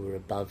thought they were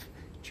above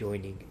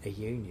joining a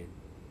union.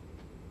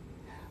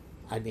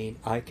 I mean,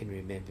 I can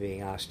remember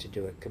being asked to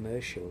do a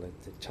commercial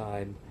at the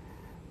time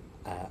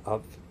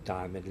of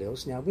Diamond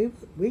Lils. Now,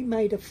 we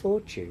made a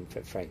fortune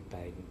for Frank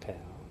Baden-Powell.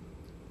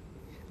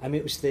 I mean,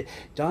 it was the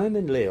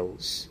Diamond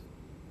Lils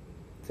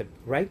that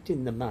raked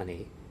in the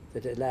money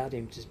that allowed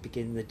him to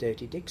begin the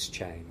Dirty Dicks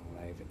chain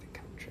all over the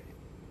country.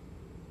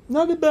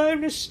 Not a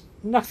bonus,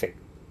 nothing.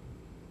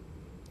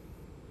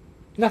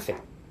 Nothing.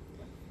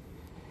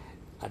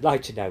 I'd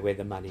like to know where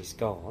the money's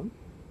gone.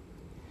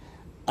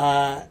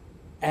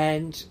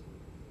 And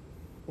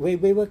we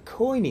were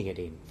coining it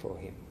in for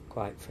him,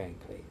 quite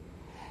frankly.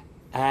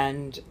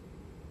 And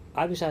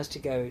I was asked to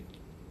go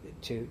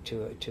to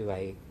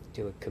a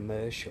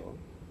commercial,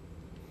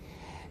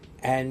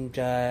 and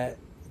the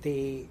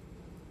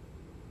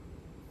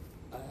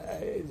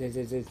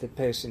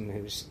person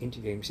who was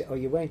interviewing me said, "Oh,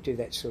 you won't do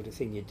that sort of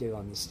thing you do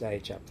on the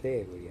stage up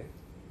there, will you?"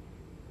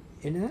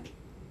 You know?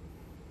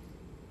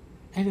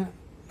 And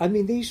I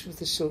mean, these were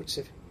the sorts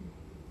of...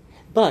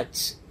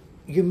 But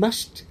I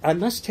must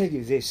tell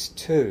you this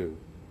too,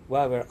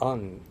 while we're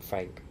on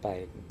Frank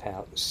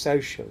Baden-Powell,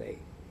 socially.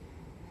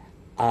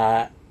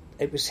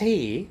 It was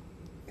he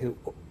who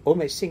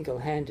almost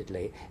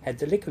single-handedly had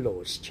the liquor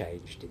laws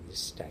changed in this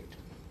state.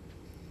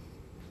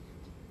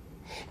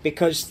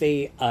 Because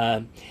the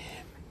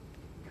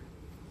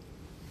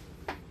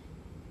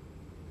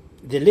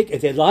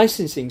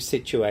licensing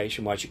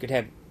situation was you could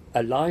have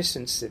a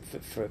license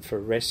for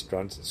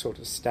restaurants that sort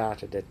of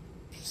started at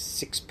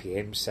 6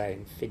 p.m, say,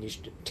 and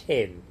finished at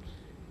 10.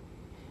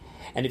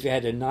 And if you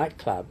had a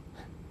nightclub,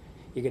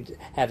 you could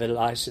have a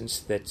license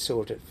that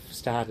sort of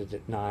started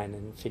at 9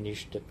 and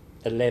finished at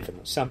 11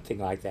 or something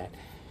like that.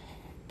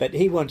 But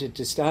he wanted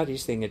to start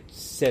his thing at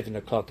 7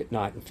 o'clock at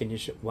night and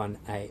finish at 1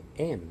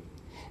 a.m.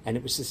 And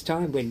it was this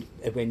time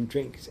when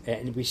drinks,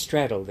 and we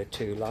straddled the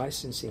two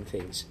licensing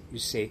things, you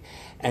see,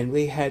 and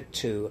we had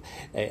to,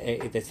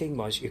 the thing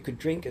was you could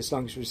drink as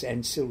long as it was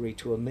ancillary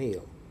to a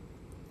meal.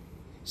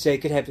 So you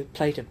could have a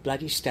plate of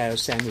bloody stale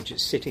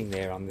sandwiches sitting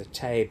there on the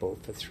table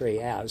for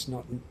 3 hours,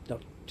 not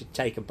to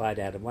take a bite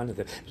out of one of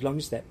them. As long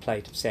as that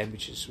plate of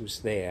sandwiches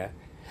was there,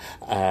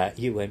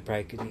 you weren't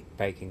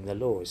breaking the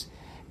laws.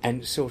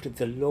 And sort of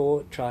the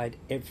law tried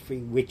every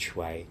which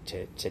way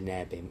to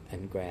nab him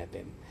and grab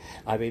him.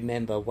 I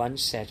remember one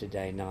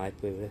Saturday night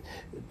we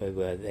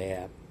were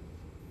there,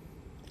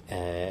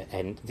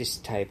 and this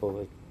table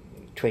of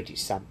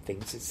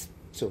 20-somethings, this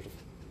sort of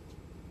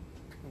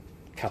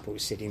couple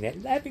was sitting there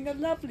having a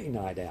lovely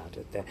night out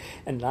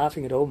and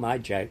laughing at all my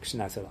jokes,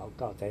 and I thought, oh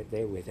God,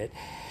 they're with it.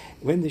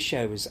 When the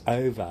show was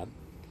over,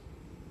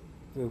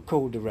 we were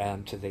called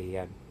around to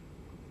the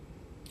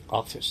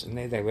office, and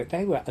they were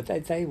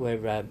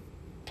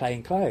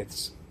playing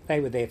clothes. They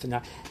were there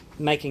for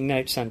making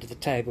notes under the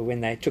table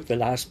when they took the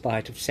last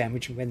bite of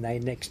sandwich and when they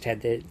next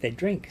had their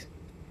drink.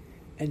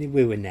 And then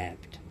we were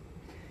nabbed.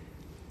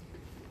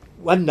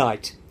 One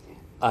night,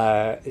 we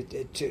were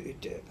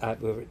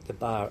at the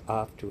bar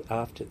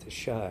after the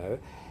show,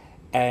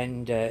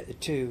 and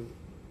two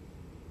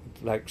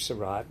blokes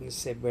arrived and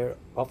said, "We're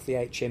off the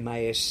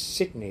HMAS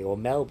Sydney or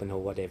Melbourne or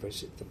whatever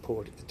is at the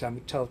port at the time.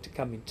 We're told to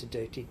come into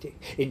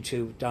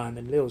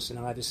Diamond Lils, and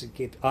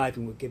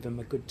Ivan would give them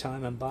a good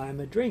time and buy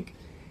them a drink."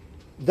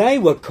 They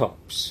were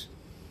cops.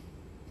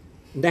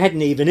 They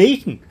hadn't even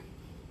eaten.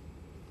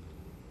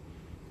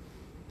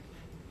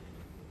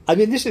 I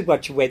mean, this is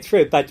what you went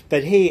through. But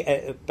he,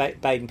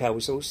 Baden-Powell,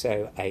 was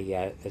also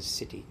a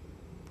city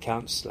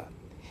councillor,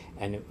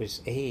 and it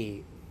was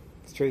he,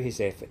 through his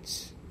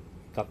efforts,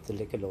 got the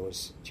liquor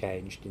laws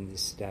changed in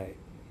this state.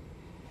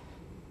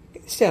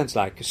 It sounds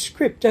like a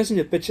script, doesn't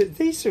it? But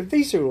these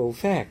are all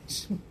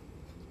facts.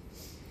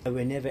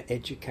 We're never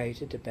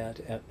educated about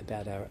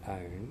our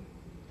own,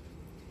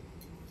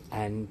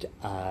 and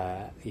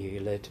you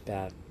learnt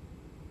about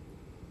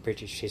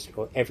British history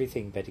or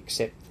everything, but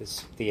except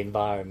the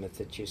environment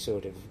that you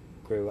sort of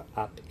grew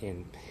up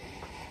in.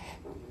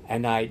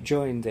 And I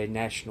joined the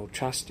National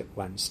Trust at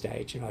one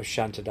stage, and I was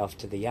shunted off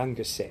to the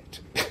younger set.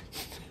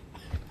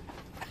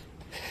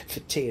 for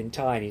tea and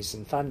tinies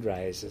and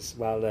fundraisers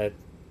while the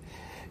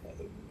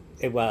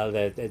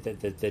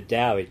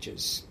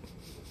dowagers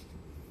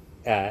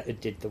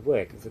did the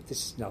work. I thought,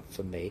 this is not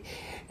for me.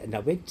 And I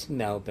went to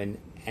Melbourne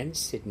and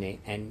Sydney,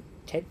 and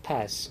Ted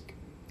Pask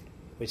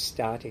was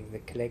starting the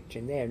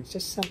collection there, and it's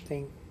just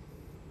something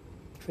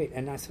fit.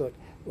 And I thought,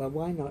 well,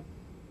 why not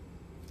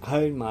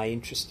hone my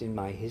interest in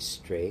my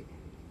history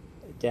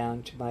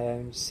down to my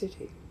own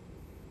city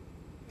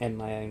and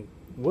my own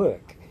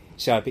work?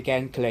 So I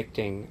began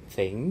collecting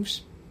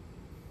things,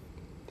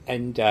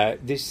 and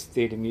this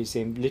theatre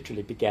museum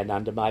literally began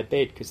under my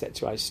bed, because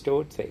that's where I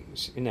stored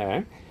things, you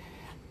know.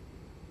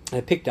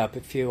 I picked up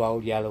a few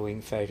old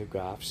yellowing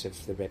photographs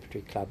of the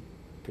Repertory Club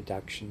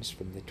productions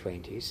from the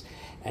 20s,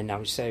 and I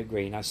was so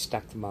green I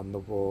stuck them on the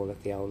wall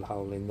at the old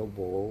hole in the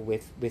wall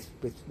with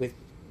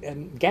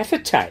gaffer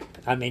tape.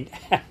 I mean,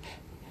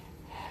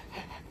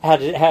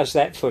 how's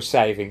that for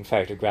saving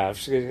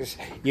photographs?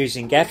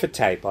 Using gaffer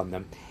tape on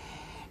them.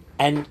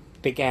 And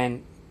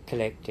began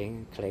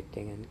collecting,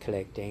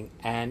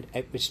 and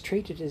it was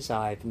treated as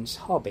Ivan's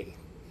hobby.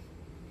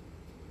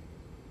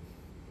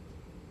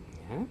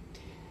 Yeah?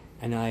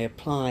 And I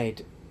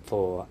applied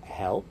for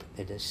help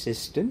and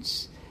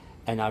assistance,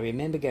 and I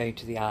remember going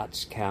to the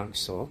Arts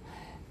Council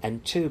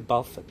and two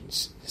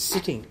boffins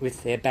sitting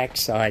with their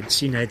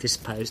backsides, you know, this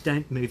pose,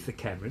 don't move the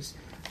cameras,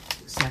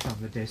 sat on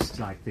the desk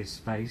like this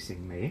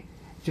facing me,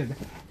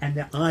 and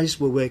their eyes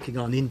were working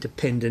on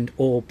independent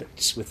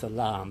orbits with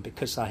alarm,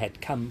 because I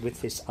had come with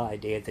this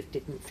idea that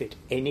didn't fit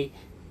any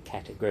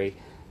category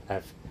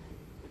of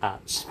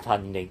arts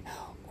funding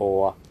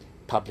or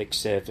public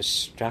service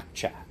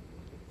structure,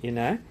 you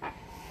know.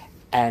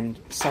 And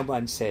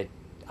someone said,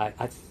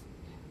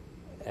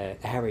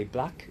 Harry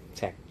Bluck, in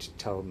fact,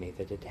 told me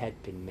that it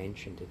had been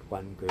mentioned at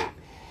one group,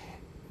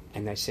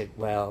 and they said,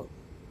 well,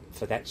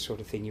 for that sort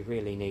of thing you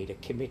really need a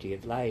committee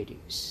of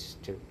ladies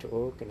to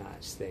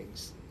organise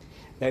things.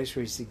 Those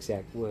were his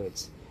exact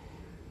words.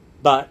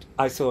 But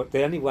I thought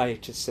the only way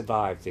to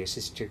survive this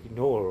is to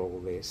ignore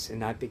all this,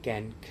 and I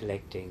began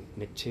collecting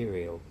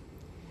material.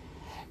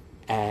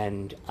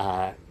 And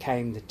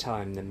came the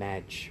time the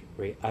Madge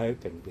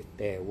reopened with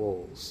bare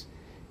walls.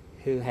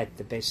 Who had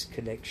the best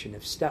collection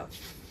of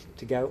stuff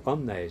to go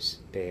on those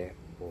bare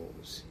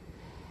walls?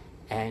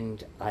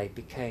 And I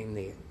became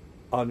the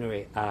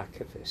honorary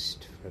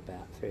archivist for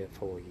about 3 or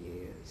 4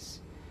 years.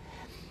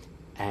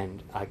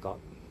 And I got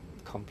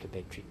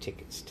complimentary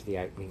tickets to the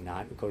opening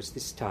night, because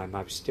this time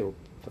I was still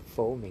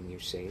performing, you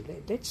see.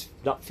 Let's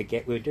not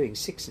forget we were doing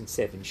 6 and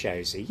 7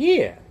 shows a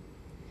year.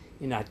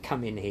 You know, I'd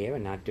come in here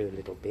and I'd do a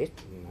little bit,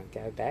 and I'd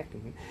go back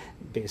and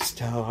be a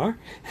star.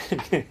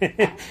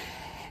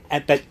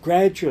 But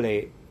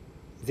gradually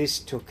this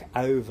took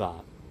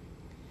over,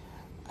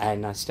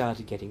 and I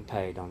started getting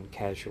paid on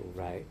casual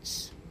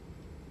rates.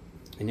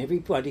 And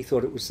everybody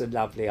thought it was a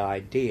lovely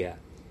idea.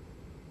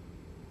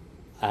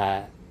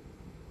 But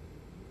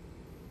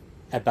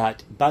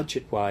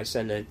budget-wise,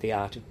 I learnt the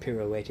art of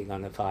pirouetting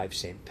on a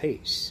 5-cent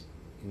piece,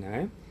 you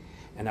know.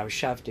 And I was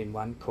shoved in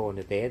one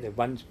corner there. The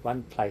one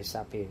place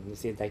up in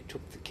was there. They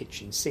took the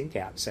kitchen sink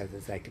out so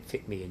that they could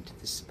fit me into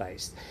the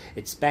space.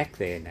 It's back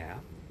there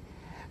now.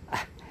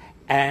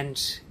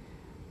 And,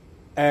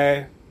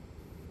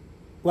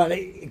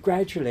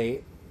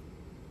 gradually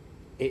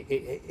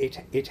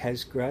it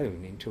has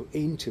grown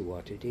into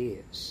what it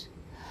is.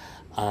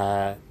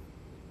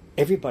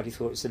 Everybody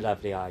thought it was a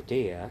lovely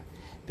idea,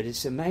 but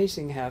it's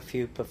amazing how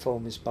few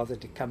performers bother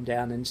to come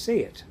down and see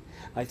it.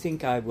 I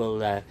think I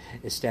will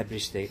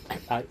establish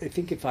I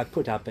think if I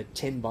put up a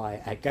 10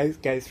 by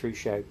 8 go through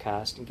show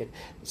cast and get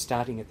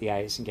starting at the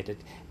A's and get a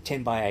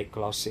 10 by 8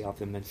 glossy of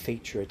them and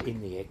feature it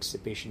in the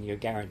exhibition, you're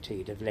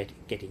guaranteed of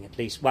getting at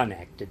least one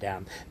actor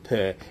down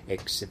per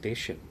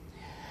exhibition.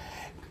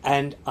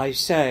 And I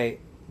say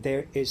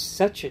there is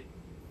such a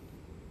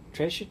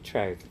treasure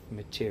trove of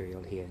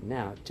material here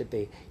now to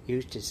be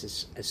used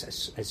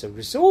as a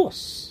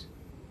resource.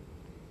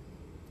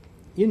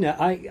 You know,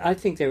 I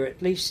think there are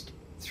at least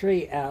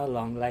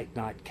 3-hour-long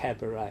late-night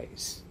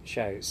cabarets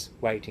shows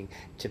waiting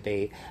to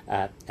be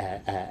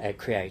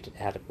created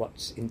out of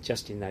what's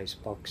just in those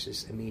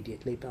boxes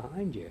immediately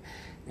behind you,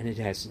 and it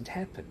hasn't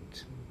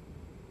happened.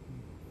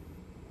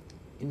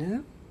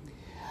 You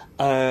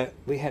know,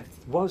 we have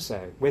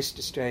WASO, West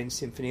Australian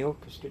Symphony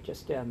Orchestra,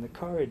 just down the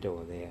corridor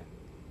there.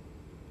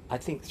 I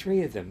think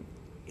 3 of them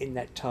in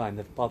that time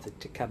have bothered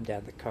to come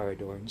down the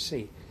corridor and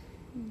see.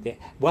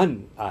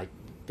 One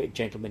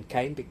gentleman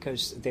came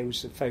because there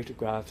was a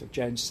photograph of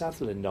Joan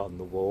Sutherland on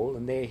the wall,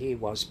 and there he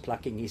was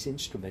plucking his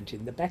instrument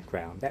in the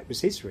background. That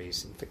was his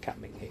reason for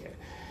coming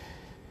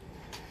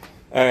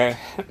here.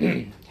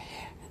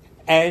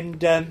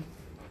 And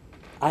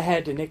I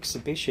had an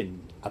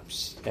exhibition up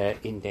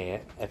in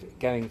there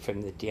going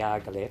from the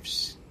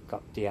Diaghilevs,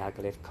 got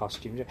Diaghilev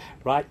costumes,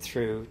 right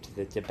through to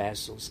the De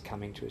Basils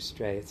coming to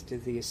Australia, to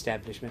the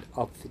establishment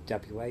of the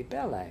WA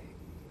Ballet.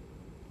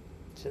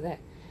 So that.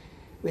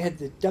 We had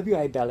the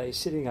WA Ballet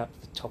sitting up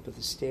at the top of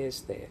the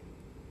stairs there.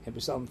 It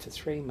was on for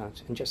 3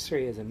 months, and just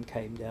 3 of them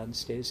came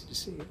downstairs to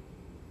see it.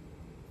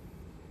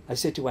 I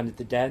said to one of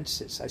the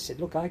dancers, I said,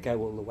 look, I go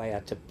all the way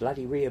out to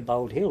bloody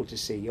Rehobold Hill to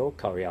see your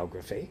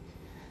choreography.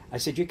 I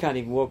said, you can't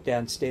even walk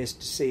downstairs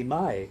to see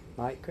my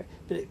but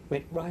it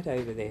went right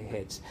over their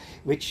heads,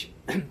 which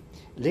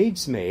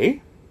leads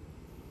me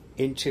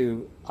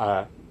into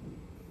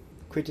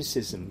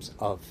criticisms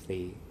of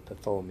the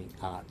performing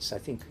arts. I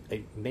think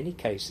in many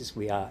cases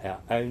we are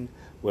our own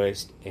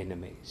worst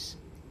enemies.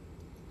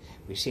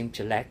 We seem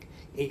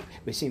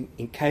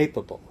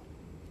incapable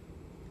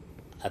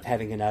of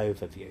having an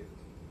overview.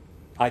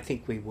 I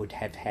think we would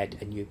have had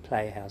a new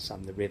playhouse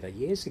on the river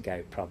years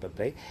ago,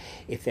 probably,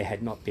 if there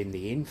had not been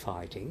the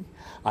infighting.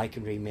 I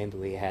can remember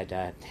we had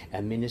a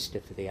Minister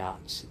for the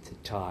Arts at the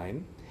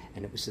time,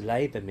 and it was the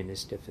Labour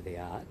Minister for the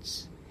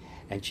Arts,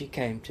 and she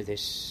came to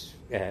this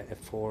a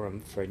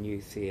forum for a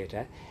new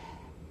theatre,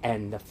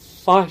 and the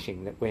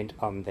fighting that went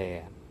on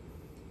there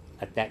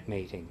at that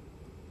meeting.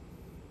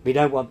 We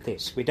don't want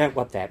this. We don't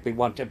want that. We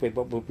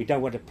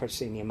don't want a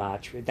proscenium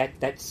arch.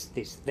 That's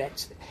this.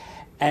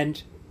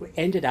 And we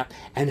ended up,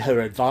 and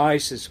her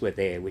advisors were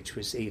there, which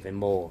was even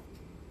more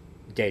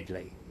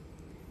deadly.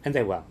 And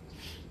they were,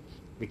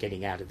 we're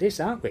getting out of this,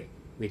 aren't we?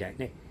 We don't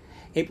need.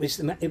 It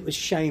was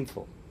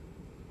shameful.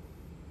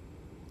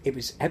 It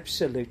was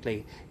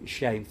absolutely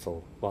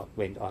shameful what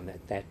went on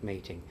at that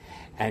meeting,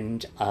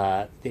 and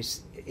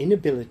this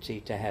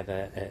inability to have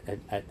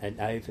an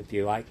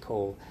overview, I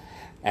call.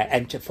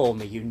 And to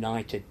form a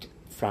united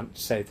front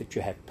so that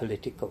you have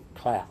political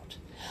clout.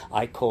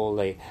 I call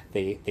the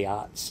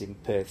arts in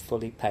Perth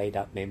fully paid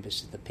up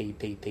members of the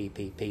PPP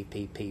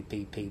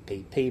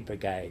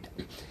brigade.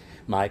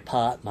 My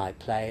part, my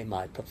play,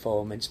 my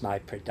performance, my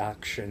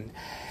production,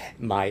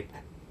 my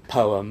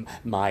poem,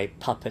 my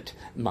puppet,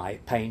 my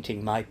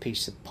painting, my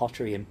piece of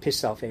pottery, and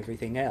piss off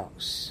everything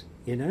else,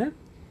 you know?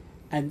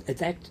 And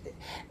that,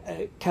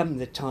 come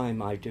the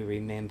time I do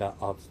remember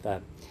of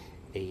the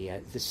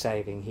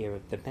saving here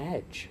of the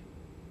Madge.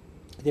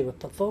 There were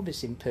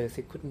performers in Perth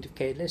who couldn't have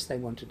cared less. They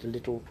wanted a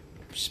little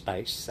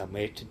space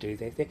somewhere to do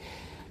their thing.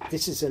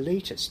 This is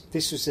elitist.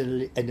 This was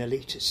an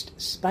elitist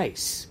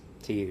space,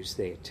 to use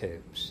their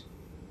terms.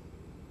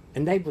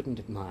 And they wouldn't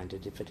have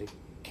minded if it had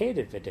cared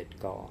if it had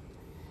gone.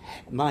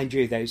 Mind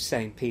you, those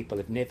same people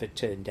have never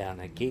turned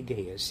down a gig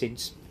here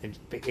since,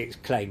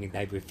 claiming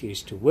they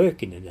refused to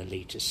work in an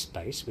elitist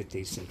space with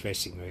decent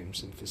dressing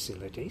rooms and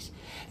facilities.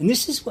 And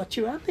this is what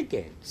you're up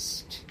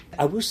against.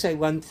 I will say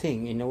one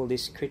thing in all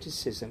this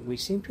criticism. We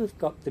seem to have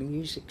got the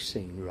music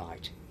scene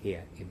right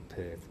here in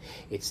Perth.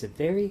 It's a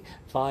very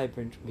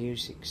vibrant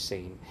music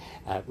scene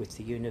with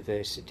the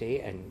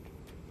university and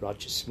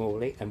Roger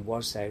Smalley, and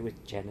Wazo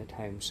with Janet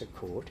Holmes à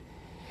Court.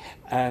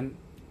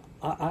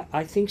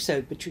 I think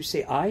so, but you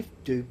see, I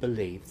do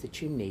believe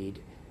that you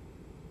need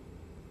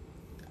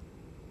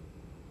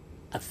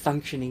a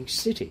functioning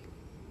city.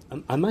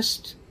 I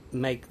must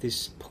make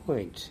this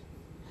point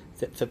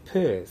that for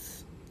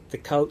Perth, the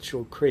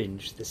cultural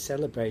cringe, the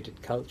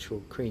celebrated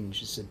cultural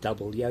cringe, is a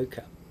double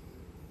yoker.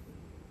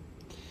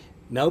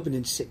 Melbourne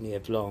and Sydney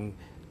have long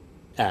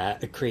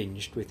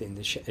cringed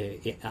within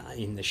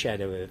in the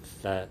shadow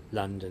of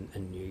London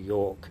and New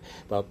York,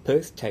 while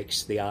Perth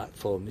takes the art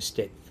form a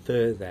step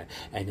further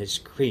and has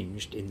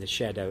cringed in the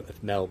shadow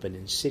of Melbourne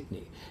and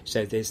Sydney.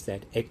 So there's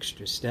that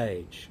extra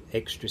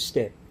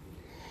step.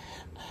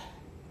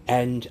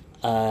 And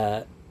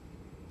I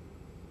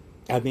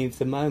mean, at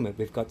the moment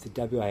we've got the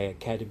WA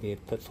Academy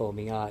of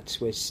Performing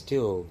Arts. We're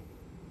still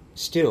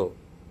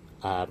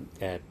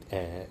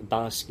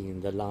basking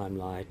in the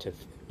limelight of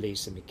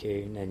Lisa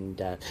McCune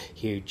and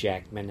Hugh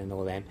Jackman and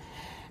all them,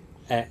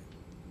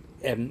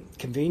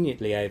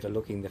 conveniently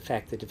overlooking the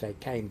fact that if they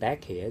came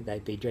back here,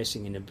 they'd be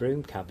dressing in a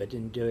broom cupboard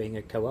and doing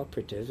a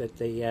cooperative at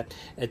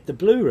the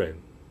Blue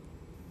Room.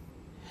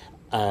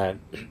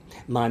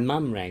 My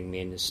mum rang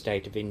me in a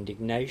state of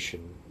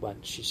indignation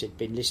once. She said,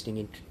 been listening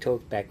into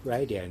Talkback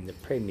Radio, and the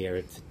premier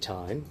at the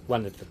time,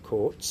 one of the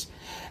courts,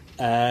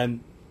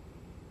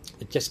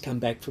 had just come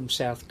back from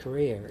South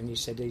Korea, and he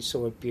said he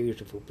saw a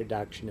beautiful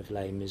production of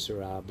Les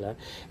Miserables,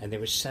 and there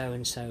was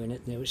so-and-so in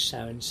it, and there was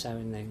so-and-so,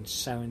 and then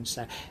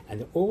so-and-so, and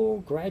they're all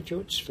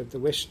graduates from the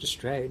West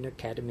Australian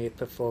Academy of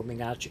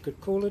Performing Arts. You could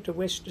call it a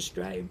West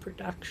Australian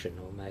production,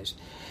 almost.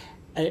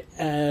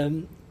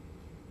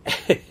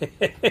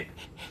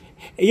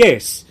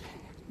 Yes,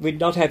 we're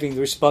not having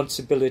the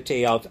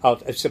responsibility of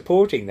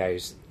supporting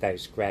those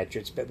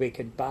graduates, but we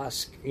can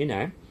bask,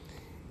 in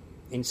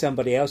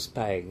somebody else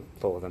paying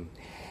for them.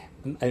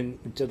 And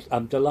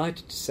I'm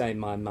delighted to say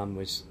my mum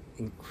was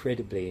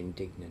incredibly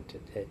indignant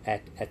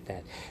at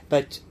that.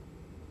 But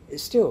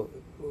still,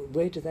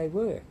 where do they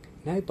work?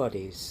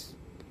 Nobody's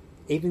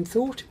even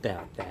thought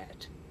about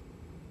that.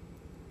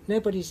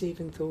 Nobody's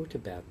even thought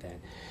about that.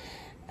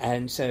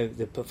 And so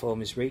the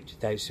performers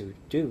those who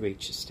do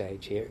reach a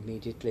stage here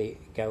immediately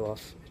go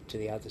off to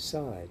the other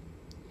side.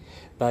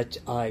 But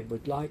I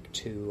would like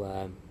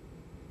to,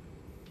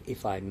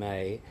 if I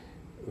may,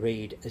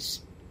 read a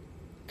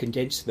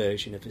condensed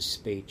version of a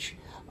speech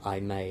I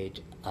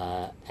made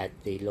at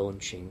the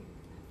launching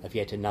of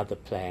yet another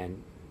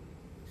plan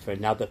for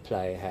another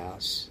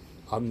playhouse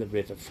on the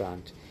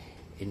riverfront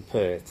in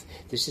Perth.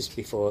 This is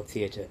before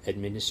theatre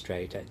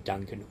administrator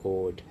Duncan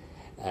Ord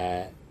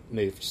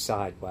moved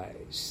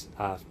sideways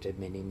after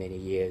many, many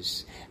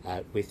years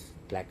with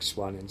Black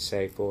Swan and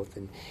so forth,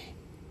 and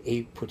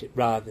he put it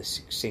rather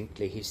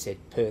succinctly. He said,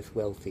 Perth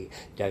wealthy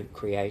don't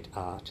create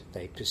art,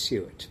 they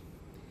pursue it.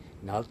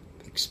 And I'll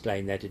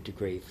explain that a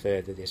degree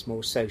further. There's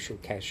more social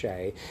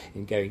cachet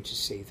in going to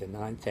see the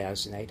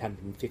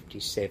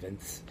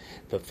 9,857th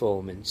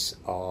performance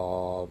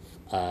of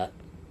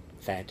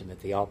Phantom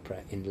of the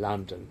Opera in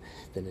London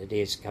than it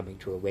is coming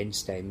to a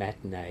Wednesday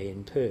matinee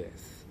in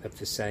Perth of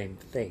the same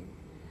thing.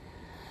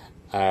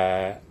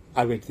 I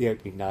went to the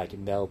opening night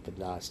in Melbourne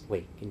last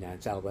week, and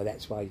well,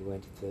 that's why you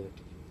went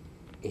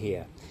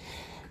here.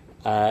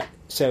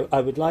 So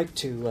I would like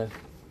to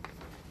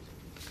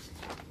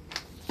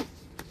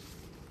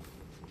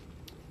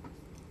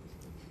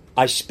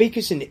I speak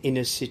as an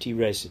inner city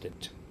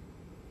resident.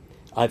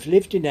 I've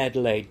lived in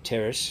Adelaide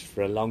Terrace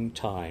for a long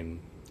time,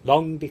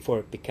 long before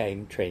it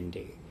became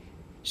trendy,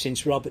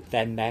 since Robert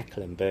Van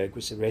Mecklenburg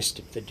was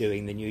arrested for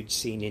doing the nude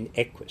scene in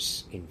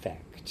Equus, in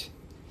fact.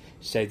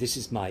 So this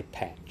is my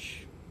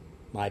patch,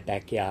 my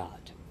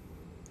backyard.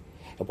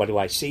 And what do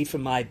I see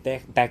from my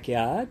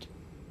backyard?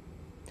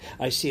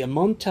 I see a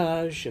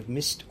montage of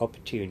missed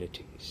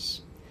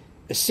opportunities.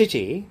 A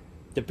city,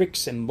 the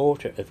bricks and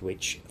mortar of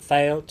which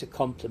failed to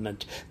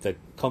complement the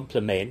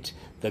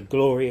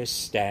glorious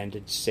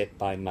standards set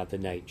by Mother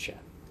Nature.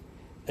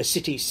 A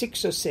city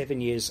 6 or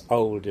 7 years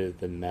older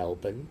than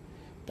Melbourne,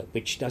 but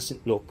which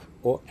doesn't look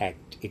or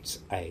act its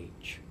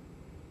age.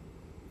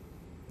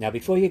 Now,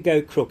 before you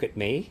go crook at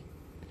me,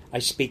 I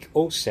speak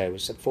also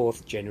as a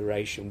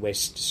fourth-generation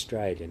West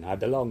Australian. I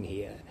belong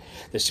here.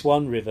 The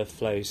Swan River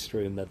flows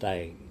through my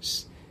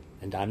veins.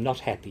 And I'm not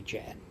happy,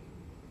 Jan.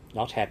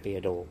 Not happy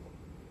at all.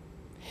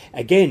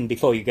 Again,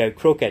 before you go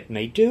crook at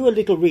me, do a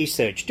little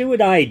research. Do what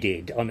I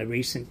did on a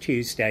recent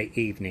Tuesday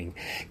evening.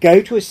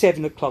 Go to a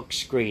 7 o'clock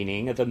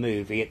screening of a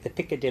movie at the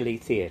Piccadilly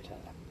Theatre.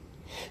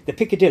 The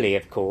Piccadilly,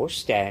 of course,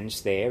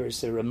 stands there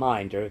as a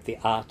reminder of the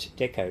Art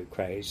Deco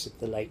craze of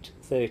the late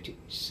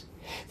 30s.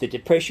 The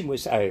Depression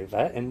was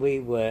over, and we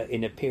were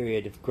in a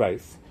period of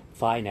growth,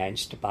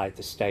 financed by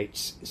the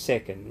state's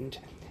second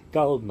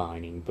gold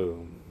mining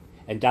boom,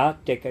 and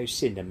Art Deco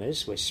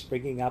cinemas were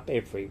springing up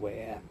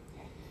everywhere,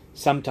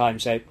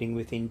 sometimes opening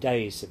within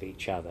days of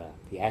each other.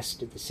 The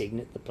Astor, the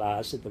Signet, the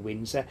Plaza, the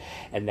Windsor,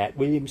 and that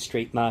William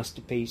Street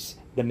masterpiece,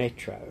 the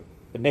Metro.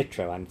 The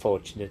Metro,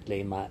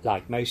 unfortunately,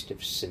 like most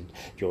of St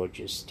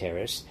George's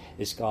Terrace,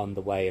 has gone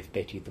the way of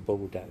Betty the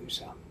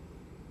Bulldozer.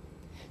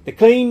 The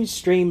clean,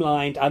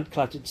 streamlined,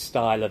 uncluttered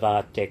style of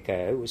Art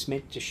Deco was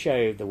meant to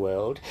show the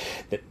world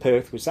that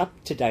Perth was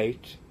up to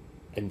date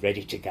and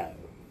ready to go.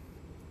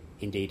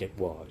 Indeed it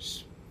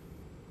was.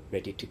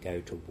 Ready to go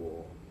to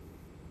war.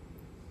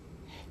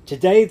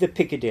 Today the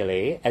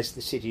Piccadilly, as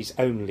the city's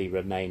only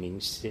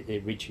remaining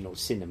original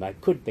cinema,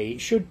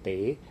 should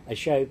be a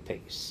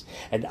showpiece,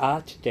 an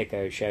Art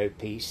Deco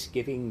showpiece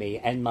giving me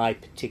and my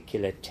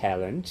particular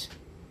talent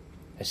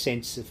a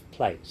sense of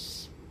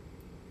place.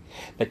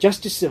 But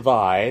just to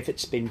survive,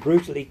 it's been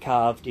brutally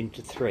carved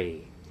into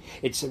three,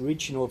 its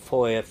original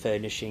foyer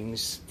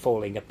furnishings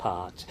falling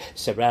apart,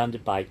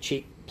 surrounded by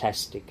cheap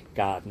plastic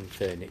garden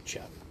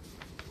furniture.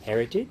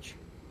 Heritage?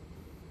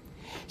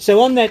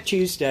 So on that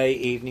Tuesday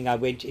evening I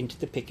went into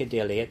the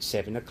Piccadilly at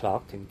 7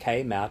 o'clock and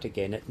came out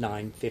again at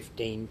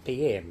 9:15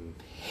 p.m,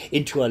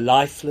 into a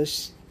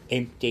lifeless,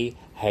 empty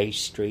Hay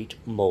Street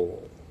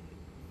mall.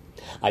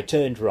 I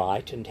turned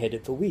right and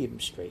headed for William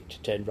Street,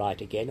 turned right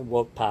again and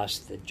walked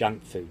past the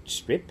junk food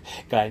strip,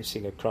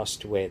 glancing across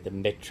to where the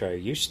Metro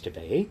used to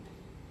be,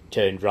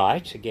 turned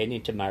right again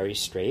into Murray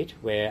Street,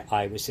 where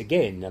I was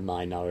again a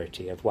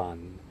minority of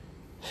one,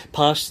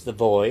 past the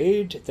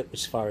void that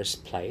was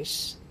Forest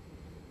Place.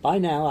 By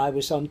now I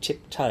was on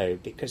tiptoe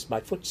because my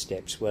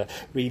footsteps were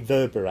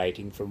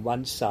reverberating from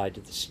one side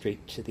of the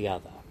street to the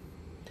other.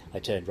 I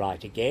turned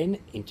right again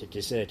into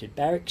deserted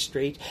Barrack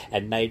Street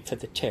and made for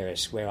the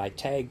terrace, where I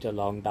tagged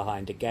along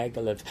behind a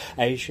gaggle of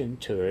Asian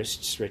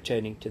tourists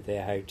returning to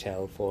their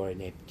hotel for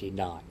an empty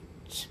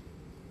night.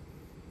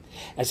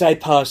 As I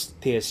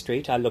passed Pier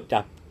Street, I looked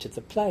up to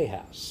the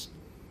Playhouse.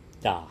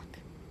 Dark.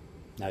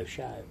 No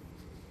show.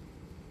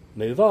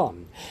 Move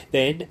on.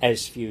 Then,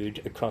 as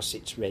viewed across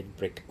its red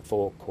brick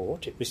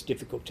forecourt, it was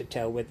difficult to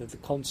tell whether the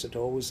concert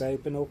hall was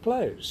open or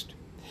closed.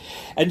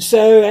 And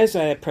so, as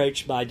I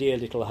approached my dear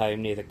little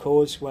home near the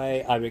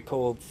causeway, I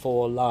recalled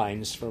 4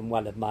 lines from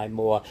one of my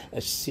more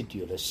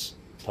acidulous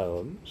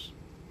poems.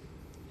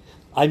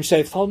 I'm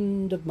so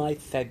fond of my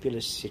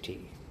fabulous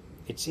city.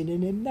 It's in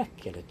an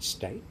immaculate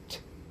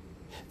state.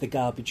 The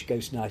garbage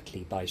goes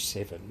nightly by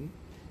 7,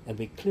 and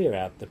we clear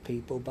out the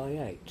people by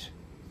 8.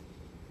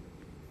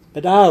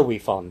 But are we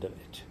fond of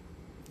it?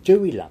 Do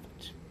we love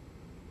it?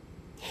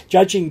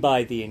 Judging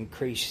by the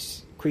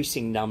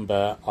increasing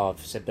number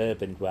of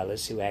suburban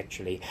dwellers who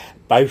actually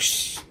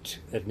boast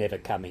of never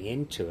coming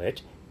into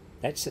it,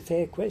 that's a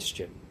fair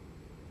question.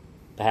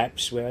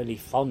 Perhaps we're only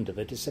fond of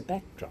it as a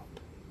backdrop.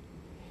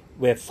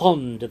 We're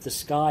fond of the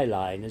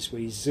skyline as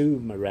we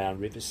zoom around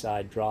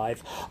Riverside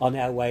Drive on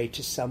our way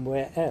to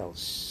somewhere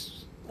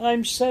else.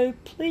 I'm so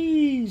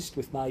pleased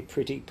with my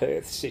pretty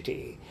Perth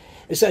city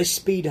as I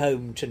speed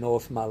home to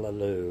North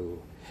Mullaloo.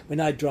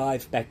 When I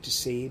drive back to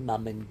see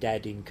Mum and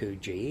Dad in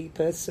Coogee,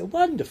 Perth's a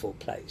wonderful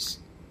place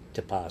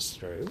to pass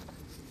through.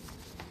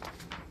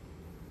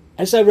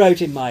 As I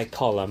wrote in my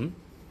column,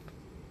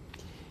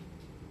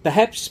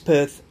 perhaps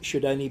Perth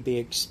should only be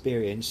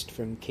experienced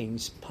from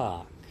Kings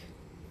Park.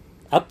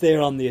 Up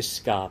there on the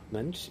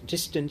escarpment,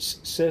 distance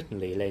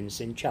certainly lends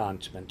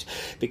enchantment,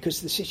 because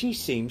the city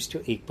seems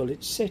to equal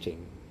its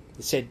setting.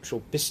 The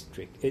central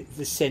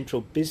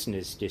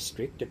business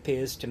district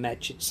appears to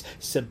match its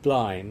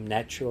sublime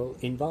natural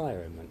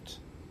environment.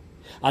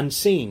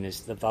 Unseen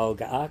is the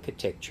vulgar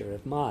architecture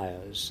of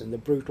Myers and the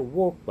brutal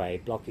walkway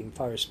blocking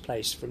Forest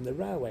Place from the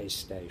railway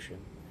station.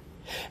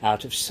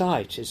 Out of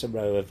sight is a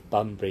row of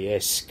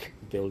Bunbury-esque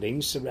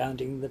buildings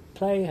surrounding the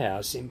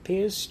Playhouse in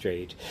Pearse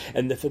Street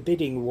and the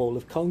forbidding wall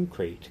of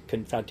concrete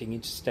confronting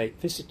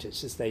interstate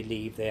visitors as they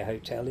leave their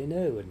hotel in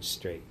Irwin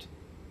Street.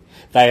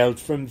 Veiled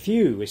from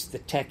view is the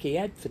tacky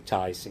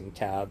advertising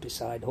tower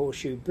beside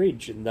Horseshoe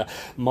Bridge and the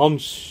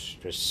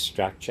monstrous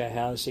structure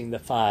housing the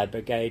fire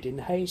brigade in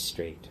Hay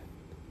Street.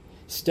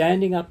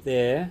 Standing up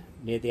there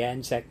near the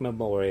Anzac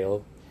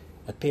Memorial,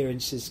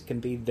 appearances can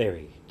be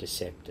very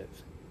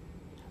deceptive.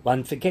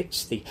 One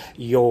forgets the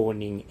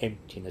yawning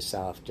emptiness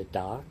after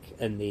dark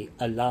and the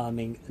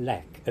alarming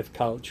lack of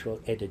cultural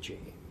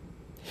energy.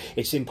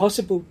 It's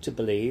impossible to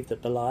believe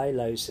that below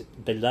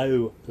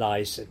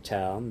lies a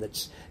town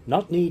that's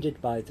not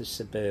needed by the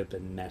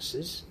suburban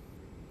masses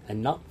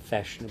and not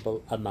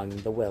fashionable among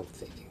the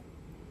wealthy.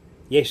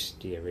 Yes,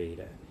 dear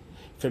reader,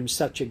 from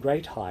such a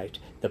great height,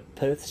 the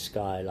Perth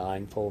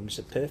skyline forms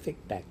a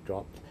perfect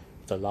backdrop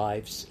for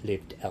lives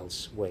lived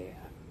elsewhere.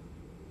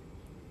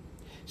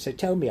 So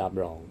tell me I'm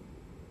wrong.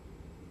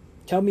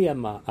 Tell me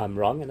I'm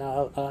wrong, and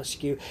I'll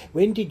ask you,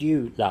 when did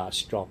you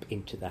last drop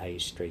into the Hay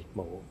Street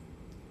Mall?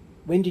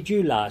 When did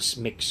you last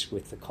mix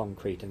with the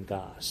concrete and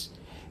glass?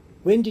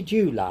 When did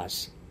you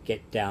last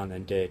get down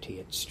and dirty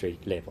at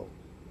street level?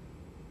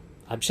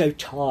 I'm so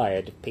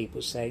tired of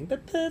people saying,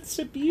 but Perth's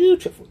a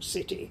beautiful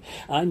city.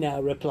 I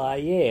now reply,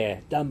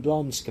 yeah, dumb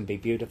blondes can be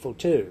beautiful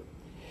too.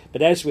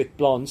 But as with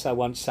blondes, I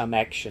want some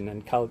action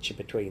and culture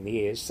between the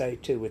ears. So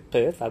too with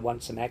Perth, I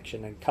want some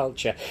action and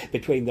culture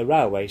between the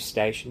railway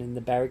station and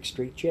the Barrack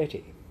Street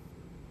jetty.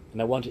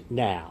 And I want it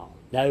now.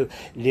 No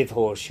live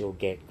horse you'll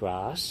get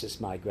grass,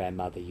 as my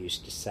grandmother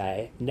used to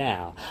say.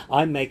 Now,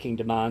 I'm making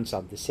demands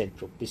on the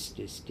central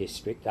business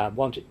district. I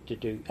want it to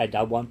do, and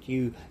I want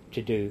you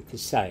to do the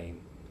same.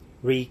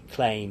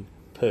 Reclaim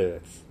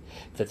Perth.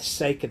 For the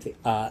sake of the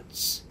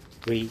arts,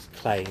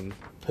 reclaim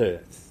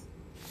Perth.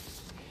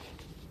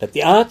 But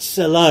the arts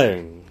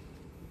alone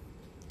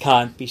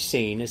can't be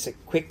seen as a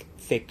quick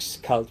fix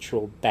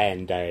cultural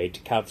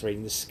band-aid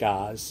covering the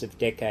scars of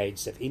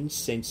decades of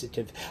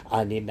insensitive,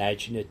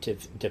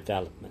 unimaginative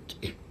development.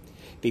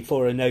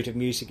 Before a note of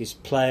music is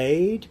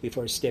played,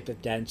 before a step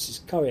of dance is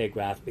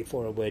choreographed,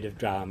 before a word of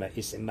drama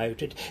is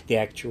emoted, the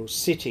actual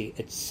city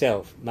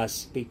itself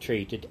must be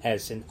treated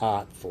as an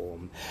art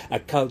form, a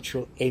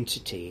cultural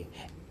entity,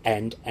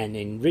 and an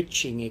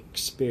enriching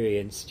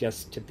experience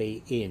just to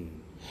be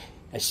in.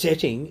 A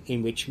setting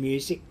in which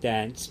music,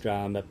 dance,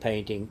 drama,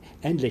 painting,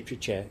 and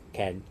literature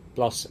can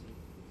blossom.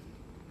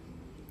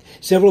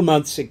 Several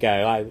months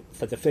ago,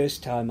 for the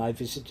first time, I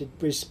visited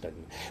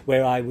Brisbane,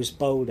 where I was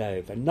bowled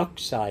over, knocked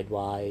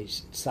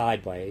sideways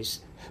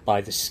by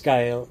the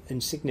scale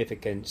and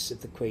significance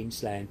of the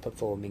Queensland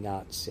Performing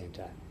Arts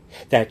Centre.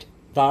 That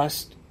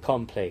vast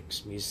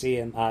complex,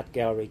 museum, art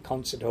gallery,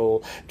 concert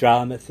hall,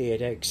 drama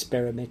theatre,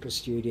 experimental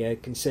studio,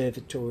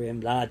 conservatorium,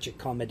 large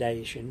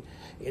accommodating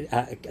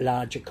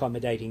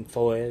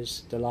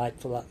foyers,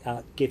 delightful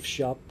art gift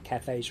shop,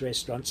 cafes,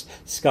 restaurants,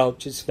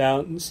 sculptures,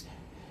 fountains.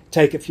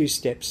 Take a few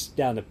steps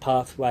down a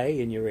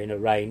pathway and you're in a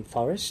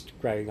rainforest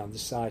growing on the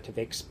site of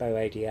Expo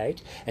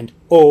 88, and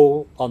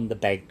all on the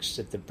banks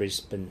of the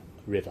Brisbane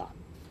River.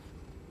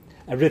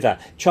 A river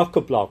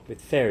chock-a-block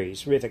with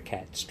ferries, river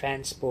cats,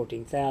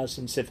 transporting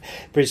thousands of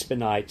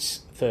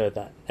Brisbaneites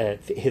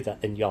hither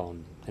and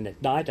yon. And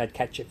at night I'd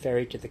catch a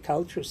ferry to the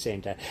cultural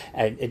centre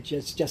and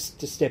just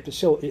to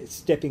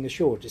stepping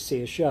ashore to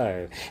see a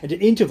show. And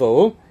at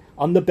interval,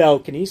 on the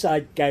balconies,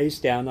 I'd gaze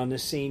down on a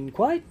scene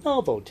quite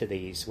novel to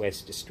these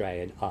West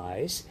Australian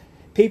eyes,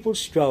 people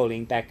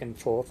strolling back and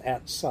forth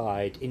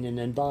outside in an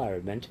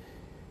environment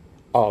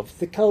of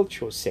the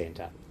cultural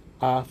centre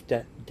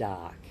after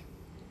dark.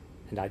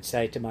 And I'd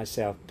say to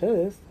myself,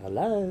 Perth,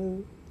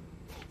 hello.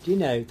 Do you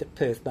know that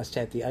Perth must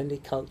have the only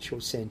cultural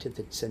centre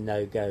that's a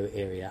no-go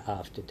area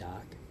after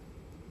dark?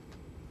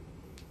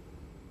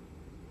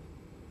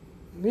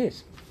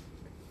 Yes.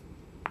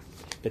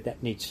 But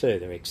that needs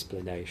further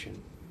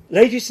explanation.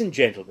 Ladies and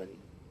gentlemen,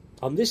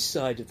 on this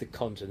side of the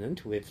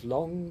continent, we've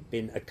long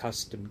been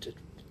accustomed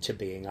to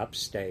being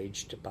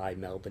upstaged by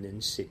Melbourne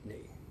and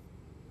Sydney.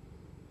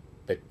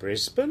 But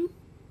Brisbane?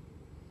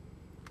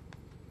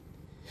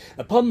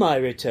 Upon my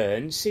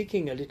return,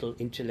 seeking a little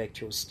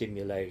intellectual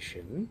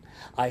stimulation,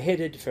 I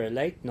headed for a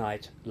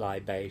late-night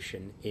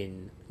libation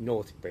in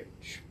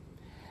Northbridge,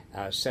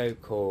 our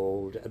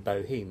so-called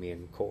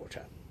Bohemian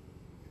Quarter.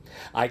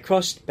 I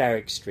crossed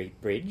Barrack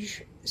Street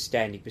Bridge,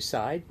 standing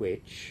beside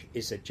which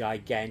is a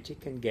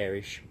gigantic and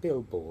garish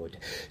billboard,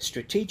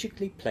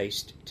 strategically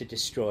placed to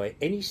destroy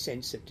any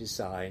sense of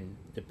design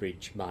the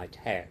bridge might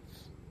have.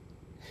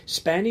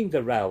 Spanning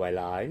the railway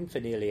line for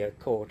nearly a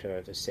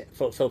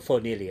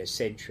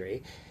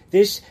century,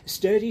 this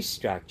sturdy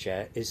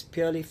structure is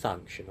purely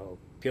functional,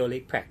 purely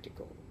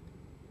practical.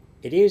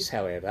 It is,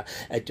 however,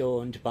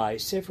 adorned by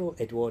several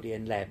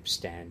Edwardian lamp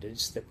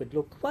standards that would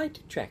look quite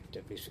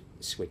attractive if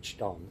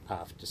switched on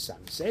after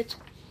sunset.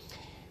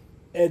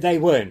 They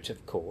weren't,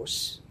 of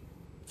course.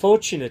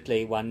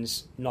 Fortunately,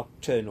 one's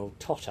nocturnal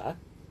totter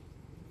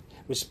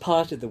was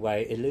part of the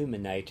way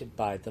illuminated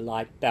by the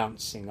light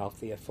bouncing off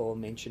the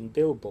aforementioned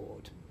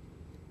billboard.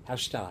 How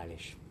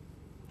stylish.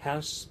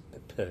 How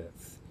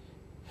Perth.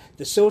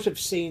 The sort of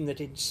scene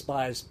that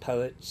inspires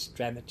poets,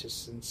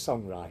 dramatists and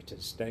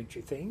songwriters, don't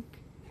you think?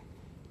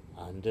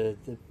 Under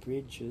the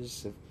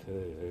bridges of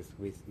Perth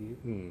with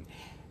you.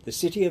 The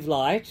city of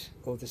light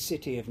or the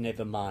city of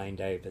never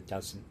mind over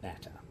doesn't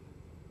matter.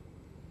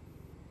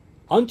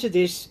 Onto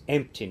this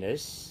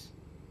emptiness,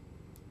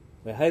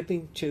 we're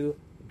hoping to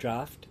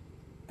draft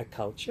a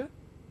culture.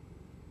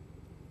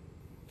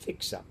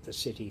 Fix up the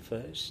city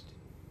first.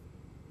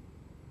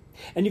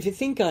 And if you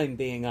think I'm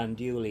being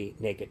unduly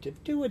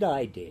negative, do what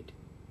I did.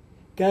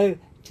 Go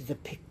to the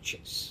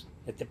pictures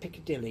at the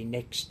Piccadilly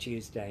next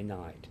Tuesday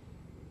night.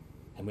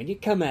 And when you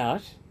come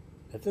out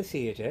of the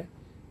theatre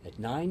at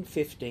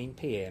 9:15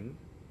 p.m,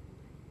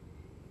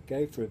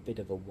 go for a bit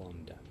of a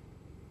wander.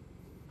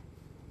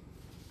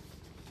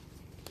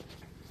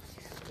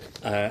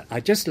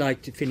 I'd just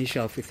like to finish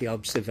off with the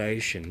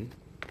observation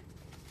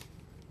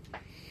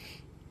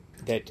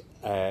that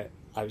I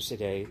was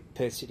at a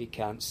Perth City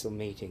Council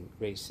meeting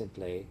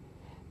recently,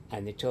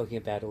 and they're talking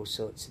about all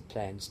sorts of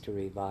plans to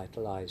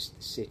revitalise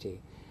the city.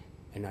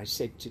 And I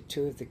said to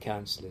two of the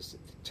councillors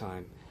at the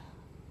time,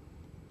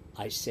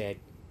 I said,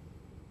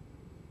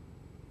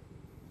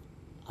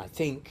 I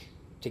think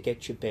to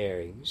get your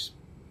bearings,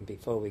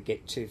 before we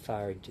get too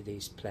far into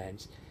these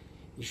plans,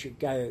 you should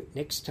go,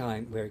 next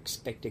time we're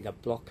expecting a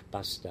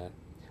blockbuster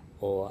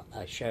or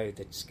a show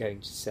that's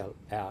going to sell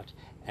out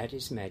at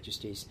His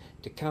Majesty's,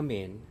 to come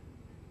in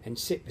and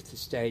sit with the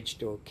stage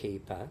door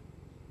keeper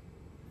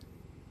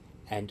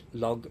and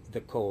log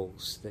the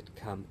calls that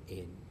come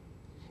in.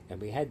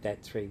 And we had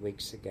that 3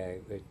 weeks ago,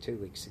 or 2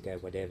 weeks ago,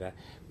 whatever,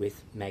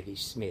 with Maggie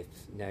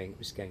Smith, knowing it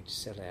was going to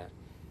sell out.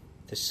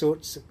 The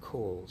sorts of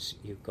calls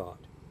you got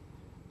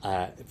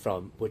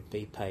from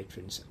would-be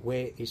patrons.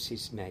 Where is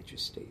His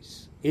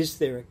Majesty's? Is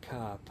there a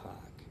car park?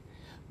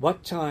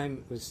 What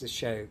time was the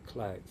show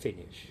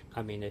finish?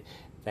 I mean,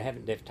 they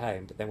haven't left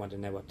home, but they want to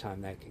know what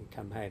time they can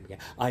come home again.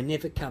 I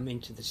never come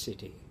into the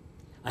city.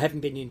 I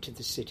haven't been into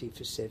the city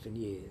for 7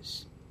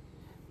 years.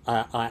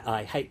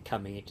 I hate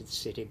coming into the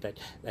city, but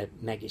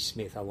Maggie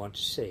Smith I want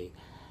to see.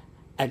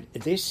 And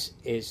this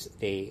is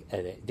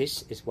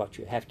what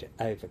you have to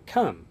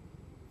overcome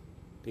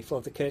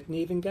before the curtain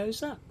even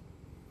goes up.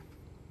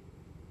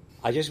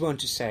 I just want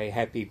to say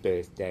happy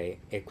birthday,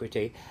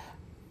 Equity.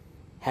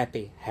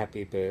 Happy,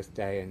 happy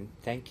birthday, and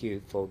thank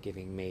you for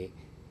giving me,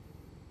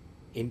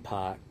 in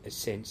part, a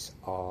sense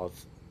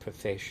of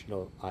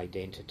professional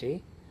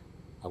identity.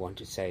 I want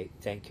to say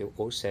thank you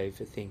also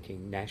for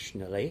thinking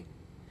nationally,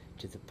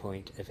 to the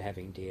point of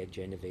having dear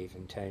Genevieve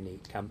and Tony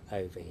come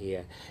over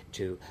here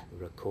to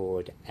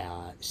record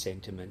our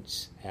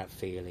sentiments, our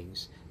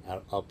feelings,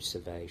 our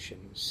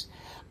observations.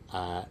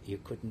 You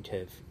couldn't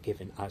have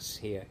given us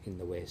here in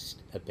the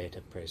West a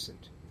better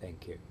present.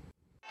 Thank you.